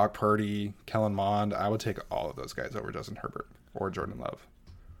 Brock Purdy, Kellen Mond. I would take all of those guys over Justin Herbert or Jordan Love.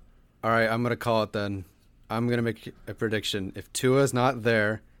 All right, I'm going to call it then. I'm going to make a prediction. If Tua's not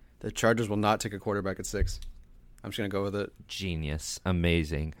there, the Chargers will not take a quarterback at 6. I'm just going to go with it. Genius.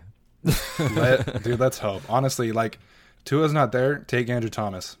 Amazing. Dude, let's hope. Honestly, like, Tua's not there, take Andrew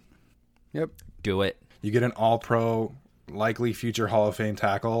Thomas. Yep. Do it. You get an all-pro, likely future Hall of Fame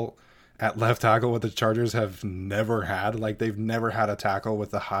tackle at left tackle, what the Chargers have never had. Like, they've never had a tackle with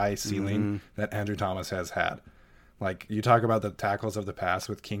the high ceiling that Andrew Thomas has had. Like, you talk about the tackles of the past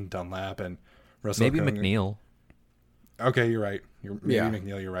with King Dunlap and Russell. Maybe McNeil. Okay, you're right. Maybe Yeah.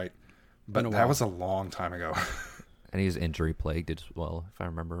 McNeil, you're right. But that was a long time ago. And he's injury plagued as well, if I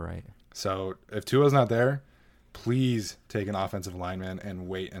remember right. So if Tua's not there, please take an offensive lineman and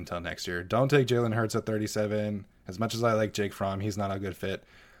wait until next year. Don't take Jalen Hurts at 37. As much as I like Jake Fromm, he's not a good fit.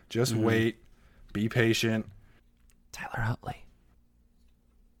 Just wait. Be patient. Tyler Huntley.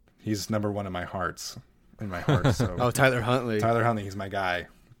 He's number one in my heart. So. Oh, Tyler Huntley. Tyler Huntley, he's my guy.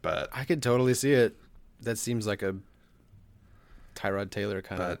 But I could totally see it. That seems like a Tyrod Taylor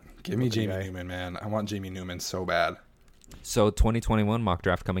kind of. But give me Jamie Newman, man. I want Jamie Newman so bad. So 2021 mock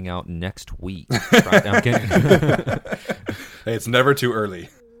draft coming out next week. Right, I'm kidding. Hey, it's never too early.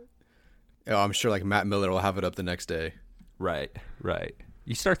 Oh, I'm sure like Matt Miller will have it up the next day. Right.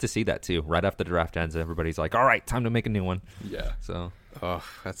 You start to see that too. Right after the draft ends, everybody's like, all right, time to make a new one. Yeah. So, Oh,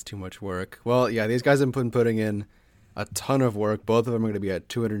 that's too much work. Well, yeah, these guys have been putting in a ton of work. Both of them are going to be at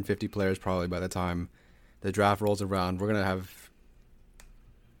 250 players probably by the time the draft rolls around. We're going to have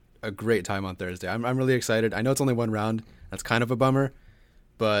a great time on Thursday. I'm really excited. I know it's only one round. That's kind of a bummer,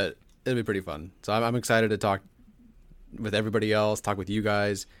 but it'll be pretty fun. So I'm excited to talk with everybody else, talk with you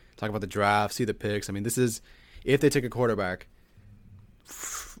guys, talk about the draft, see the picks. I mean, this is, if they take a quarterback,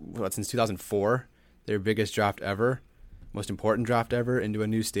 since 2004, their biggest draft ever, most important draft ever, into a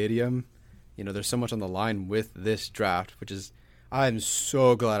new stadium. You know, there's so much on the line with this draft, which is, I'm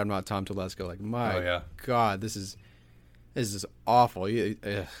so glad I'm not Tom Telesco. Like, my God, this is awful.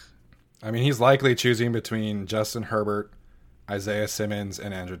 I mean, he's likely choosing between Justin Herbert, Isaiah Simmons,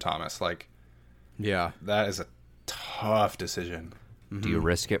 and Andrew Thomas. Like, yeah, that is a tough decision. Do you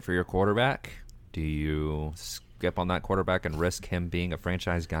risk it for your quarterback? Do you skip on that quarterback and risk him being a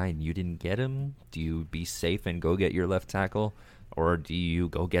franchise guy and you didn't get him? Do you be safe and go get your left tackle? Or do you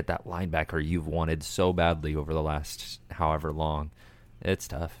go get that linebacker you've wanted so badly over the last however long? It's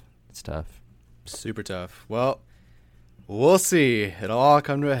tough. Super tough. Well, we'll see. It'll all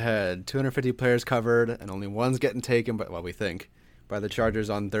come to a head. 250 players covered, and only one's getting taken, but we think, by the Chargers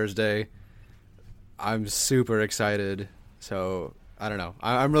on Thursday. I'm super excited. So, I don't know.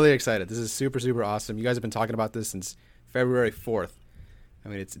 I'm really excited. This is super, super awesome. You guys have been talking about this since February 4th. I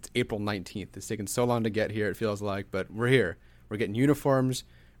mean, it's April 19th. It's taken so long to get here, it feels like, but we're here. We're getting uniforms.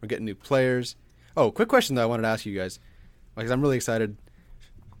 We're getting new players. Oh, quick question that I wanted to ask you guys, because I'm really excited.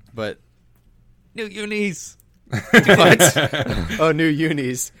 But New unis. what? Oh, new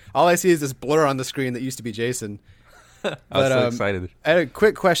unis. All I see is this blur on the screen that used to be Jason. I was so excited. I had a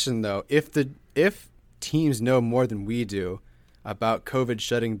quick question though. If teams know more than we do about COVID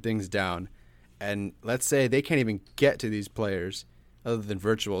shutting things down, and let's say they can't even get to these players other than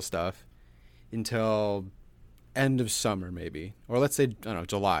virtual stuff until end of summer maybe, or let's say, I don't know,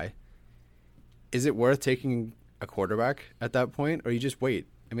 July, is it worth taking a quarterback at that point, or you just wait?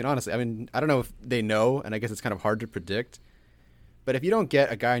 I mean, honestly, I don't know if they know, and I guess it's kind of hard to predict, but if you don't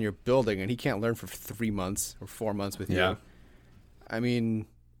get a guy in your building and he can't learn for 3 months or 4 months with you, I mean,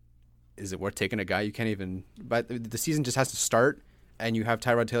 is it worth taking a guy you can't even, but the season just has to start, and you have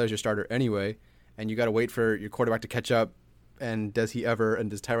Tyrod Taylor as your starter anyway, and you got to wait for your quarterback to catch up, and does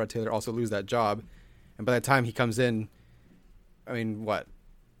Tyrod Taylor also lose that job? And by the time he comes in, I mean, what,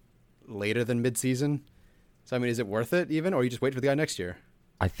 later than midseason? So, I mean, is it worth it even, or you just wait for the guy next year?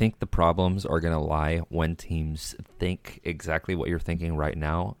 I think the problems are going to lie when teams think exactly what you're thinking right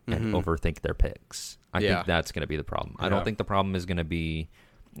now and overthink their picks. I think that's going to be the problem. I don't think the problem is going to be,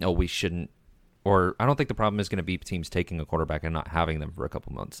 we shouldn't, or I don't think the problem is going to be teams taking a quarterback and not having them for a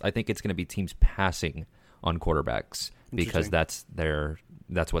couple months. I think it's going to be teams passing on quarterbacks because that's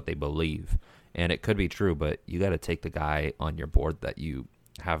what they believe. And it could be true, but you got to take the guy on your board that you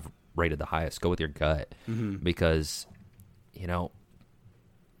have rated the highest. Go with your gut because,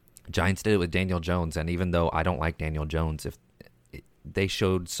 Giants did it with Daniel Jones, and even though I don't like Daniel Jones, if they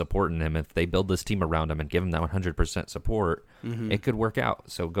showed support in him, if they build this team around him and give him that 100% support, it could work out.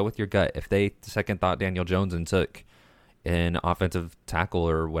 So go with your gut. If they second thought Daniel Jones and took an offensive tackle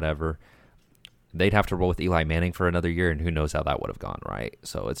or whatever, they'd have to roll with Eli Manning for another year, and who knows how that would have gone, right?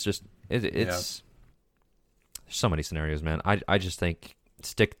 So it's just it's so many scenarios, man. I just think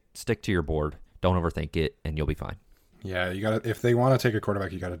stick to your board. Don't overthink it, and you'll be fine. Yeah, you got to. If they want to take a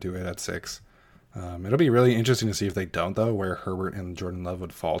quarterback, you got to do it at 6. It'll be really interesting to see if they don't, though, where Herbert and Jordan Love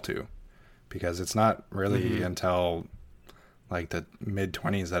would fall to, because it's not really until like the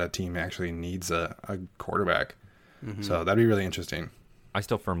mid-20s that a team actually needs a quarterback. So that'd be really interesting. I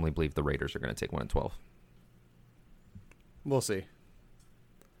still firmly believe the Raiders are going to take 1 and 12. We'll see.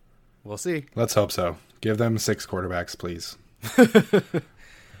 We'll see. Let's hope so. Give them 6 quarterbacks, please.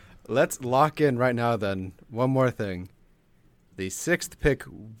 Let's lock in right now. Then one more thing: the 6th pick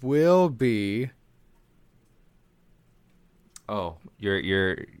will be. Oh,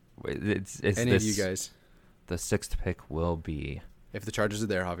 it's any of you guys. The 6th pick will be, if the Chargers are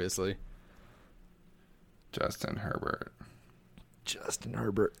there, obviously. Justin Herbert.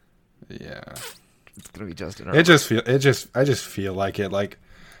 Yeah. It's gonna be Justin Herbert. I just feel like it. Like,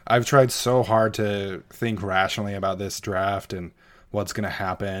 I've tried so hard to think rationally about this draft and what's gonna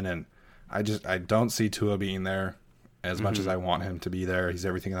happen, and I don't see Tua being there as much as I want him to be there. He's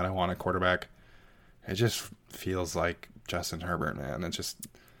everything that I want a quarterback. It just feels like Justin Herbert, man. It's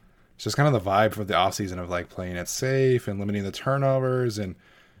just kind of the vibe for the offseason of like playing it safe and limiting the turnovers and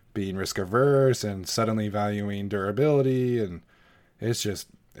being risk averse and suddenly valuing durability, and it just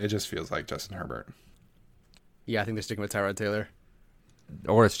feels like Justin Herbert. Yeah, I think they're sticking with Tyrod Taylor.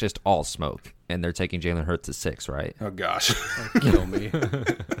 Or it's just all smoke, and they're taking Jalen Hurts at 6, right? Oh gosh, kill me.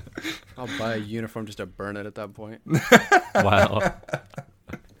 I'll buy a uniform just to burn it at that point. Wow.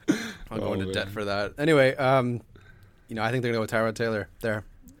 I'll go into debt for that. Anyway, I think they're going to go with Tyrod Taylor there.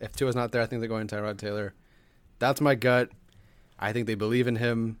 If Tua's not there, I think they're going Tyrod Taylor. That's my gut. I think they believe in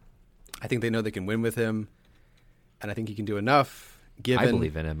him. I think they know they can win with him. And I think he can do enough. I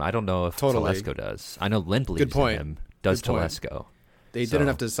believe in him. I don't know if Telesco does. I know Lynn believes in him. Does Telesco. They did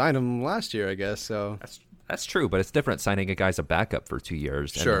enough to sign him last year, I guess. So That's true, but it's different signing a guy as a backup for 2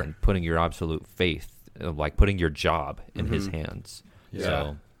 years Sure. and then putting your absolute faith, like putting your job in his hands. Yeah.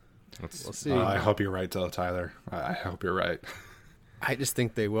 So we'll see. I hope you're right, Tyler. I hope you're right. I just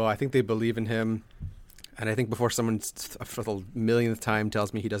think they will. I think they believe in him. And I think before someone for the millionth time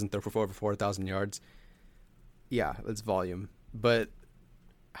tells me he doesn't throw for over 4,000 yards, yeah, it's volume. But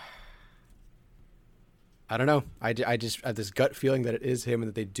I don't know. I just have this gut feeling that it is him and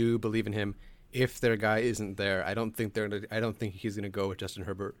that they do believe in him. If their guy isn't there, I don't think he's gonna go with Justin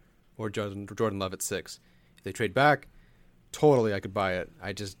Herbert or Jordan Love at 6. If they trade back, totally I could buy it.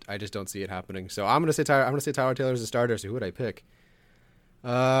 I just don't see it happening. So I'm gonna say Tyler Taylor as a starter. So who would I pick?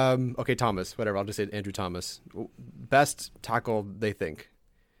 Okay, Thomas. Whatever. I'll just say Andrew Thomas. Best tackle they think.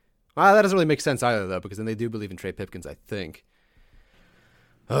 Well, that doesn't really make sense either, though, because then they do believe in Trey Pipkins, I think.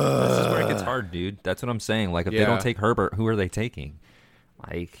 This is where it gets hard, dude. That's what I'm saying. Like, if they don't take Herbert, who are they taking?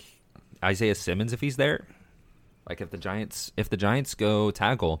 Like, Isaiah Simmons, if he's there. Like, if the Giants go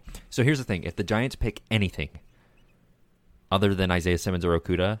tackle. So here's the thing: if the Giants pick anything other than Isaiah Simmons or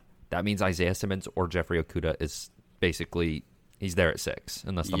Okudah, that means Isaiah Simmons or Jeffrey Okudah is basically he's there at 6,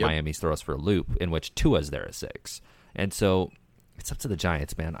 unless the Miamis throw us for a loop, in which Tua's there at 6. And so it's up to the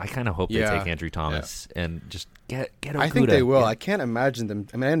Giants, man. I kind of hope they take Andrew Thomas and just get Okudah. I think they will. I can't imagine them.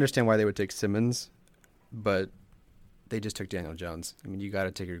 I mean, I understand why they would take Simmons, but they just took Daniel Jones. I mean, you got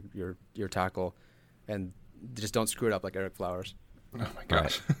to take your tackle, and just don't screw it up like Eric Flowers. Oh my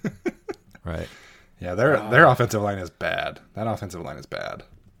gosh. Right. Yeah, their offensive line is bad. That offensive line is bad.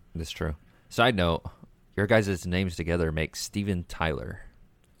 That's true. Side note, your guys' names together make Steven Tyler.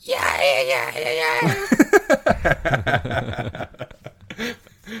 Yeah.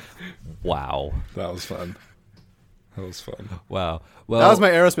 Wow. That was fun. Wow. Well, That was my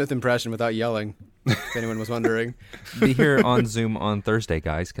Aerosmith impression without yelling, if anyone was wondering. Be here on Zoom on Thursday,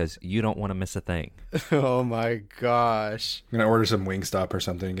 guys, because you don't want to miss a thing. Oh, my gosh. I'm going to order some Wingstop or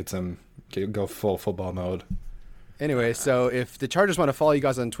something, go full football mode. Anyway, so if the Chargers want to follow you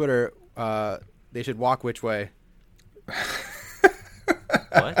guys on Twitter, they should walk which way?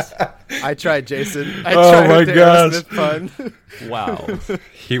 What? I tried, Jason. Oh my with the gosh. Aerosmith pun. Wow.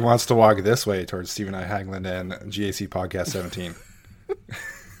 He wants to walk this way towards Stephen I. Hagland and GAC Podcast 17.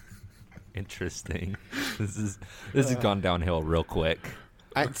 Interesting. This has gone downhill real quick.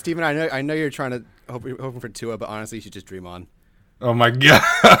 Steven, I know you're trying to hoping for Tua, but honestly, you should just dream on. Oh my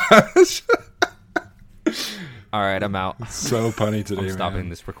gosh. All right, I'm out. So punny today, I'm stopping man.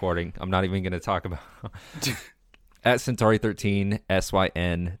 this recording. I'm not even going to talk about at Centauri13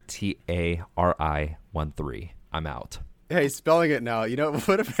 SYNTARI13. I'm out. Hey, spelling it now. You know,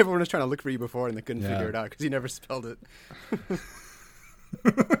 what if everyone was trying to look for you before and they couldn't figure it out because you never spelled it?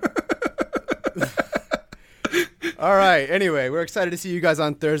 All right. Anyway, we're excited to see you guys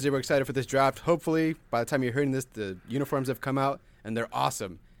on Thursday. We're excited for this draft. Hopefully, by the time you're hearing this, the uniforms have come out and they're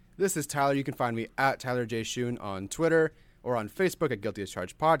awesome. This is Tyler. You can find me at Tyler J. Schoon on Twitter, or on Facebook at Guilty as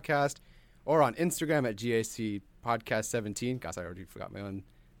Charged Podcast, or on Instagram at GAC Podcast 17. Gosh, I already forgot my own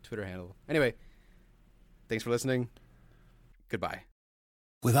Twitter handle. Anyway, thanks for listening. Goodbye.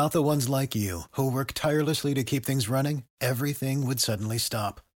 Without the ones like you, who work tirelessly to keep things running, everything would suddenly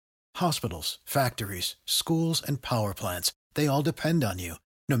stop. Hospitals, factories, schools, and power plants, they all depend on you.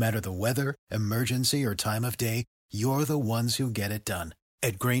 No matter the weather, emergency, or time of day, you're the ones who get it done.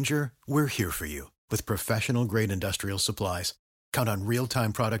 At Grainger, we're here for you with professional-grade industrial supplies. Count on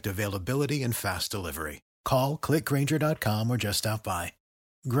real-time product availability and fast delivery. Call, click Grainger.com, or just stop by.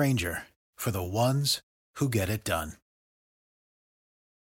 Grainger, for the ones who get it done.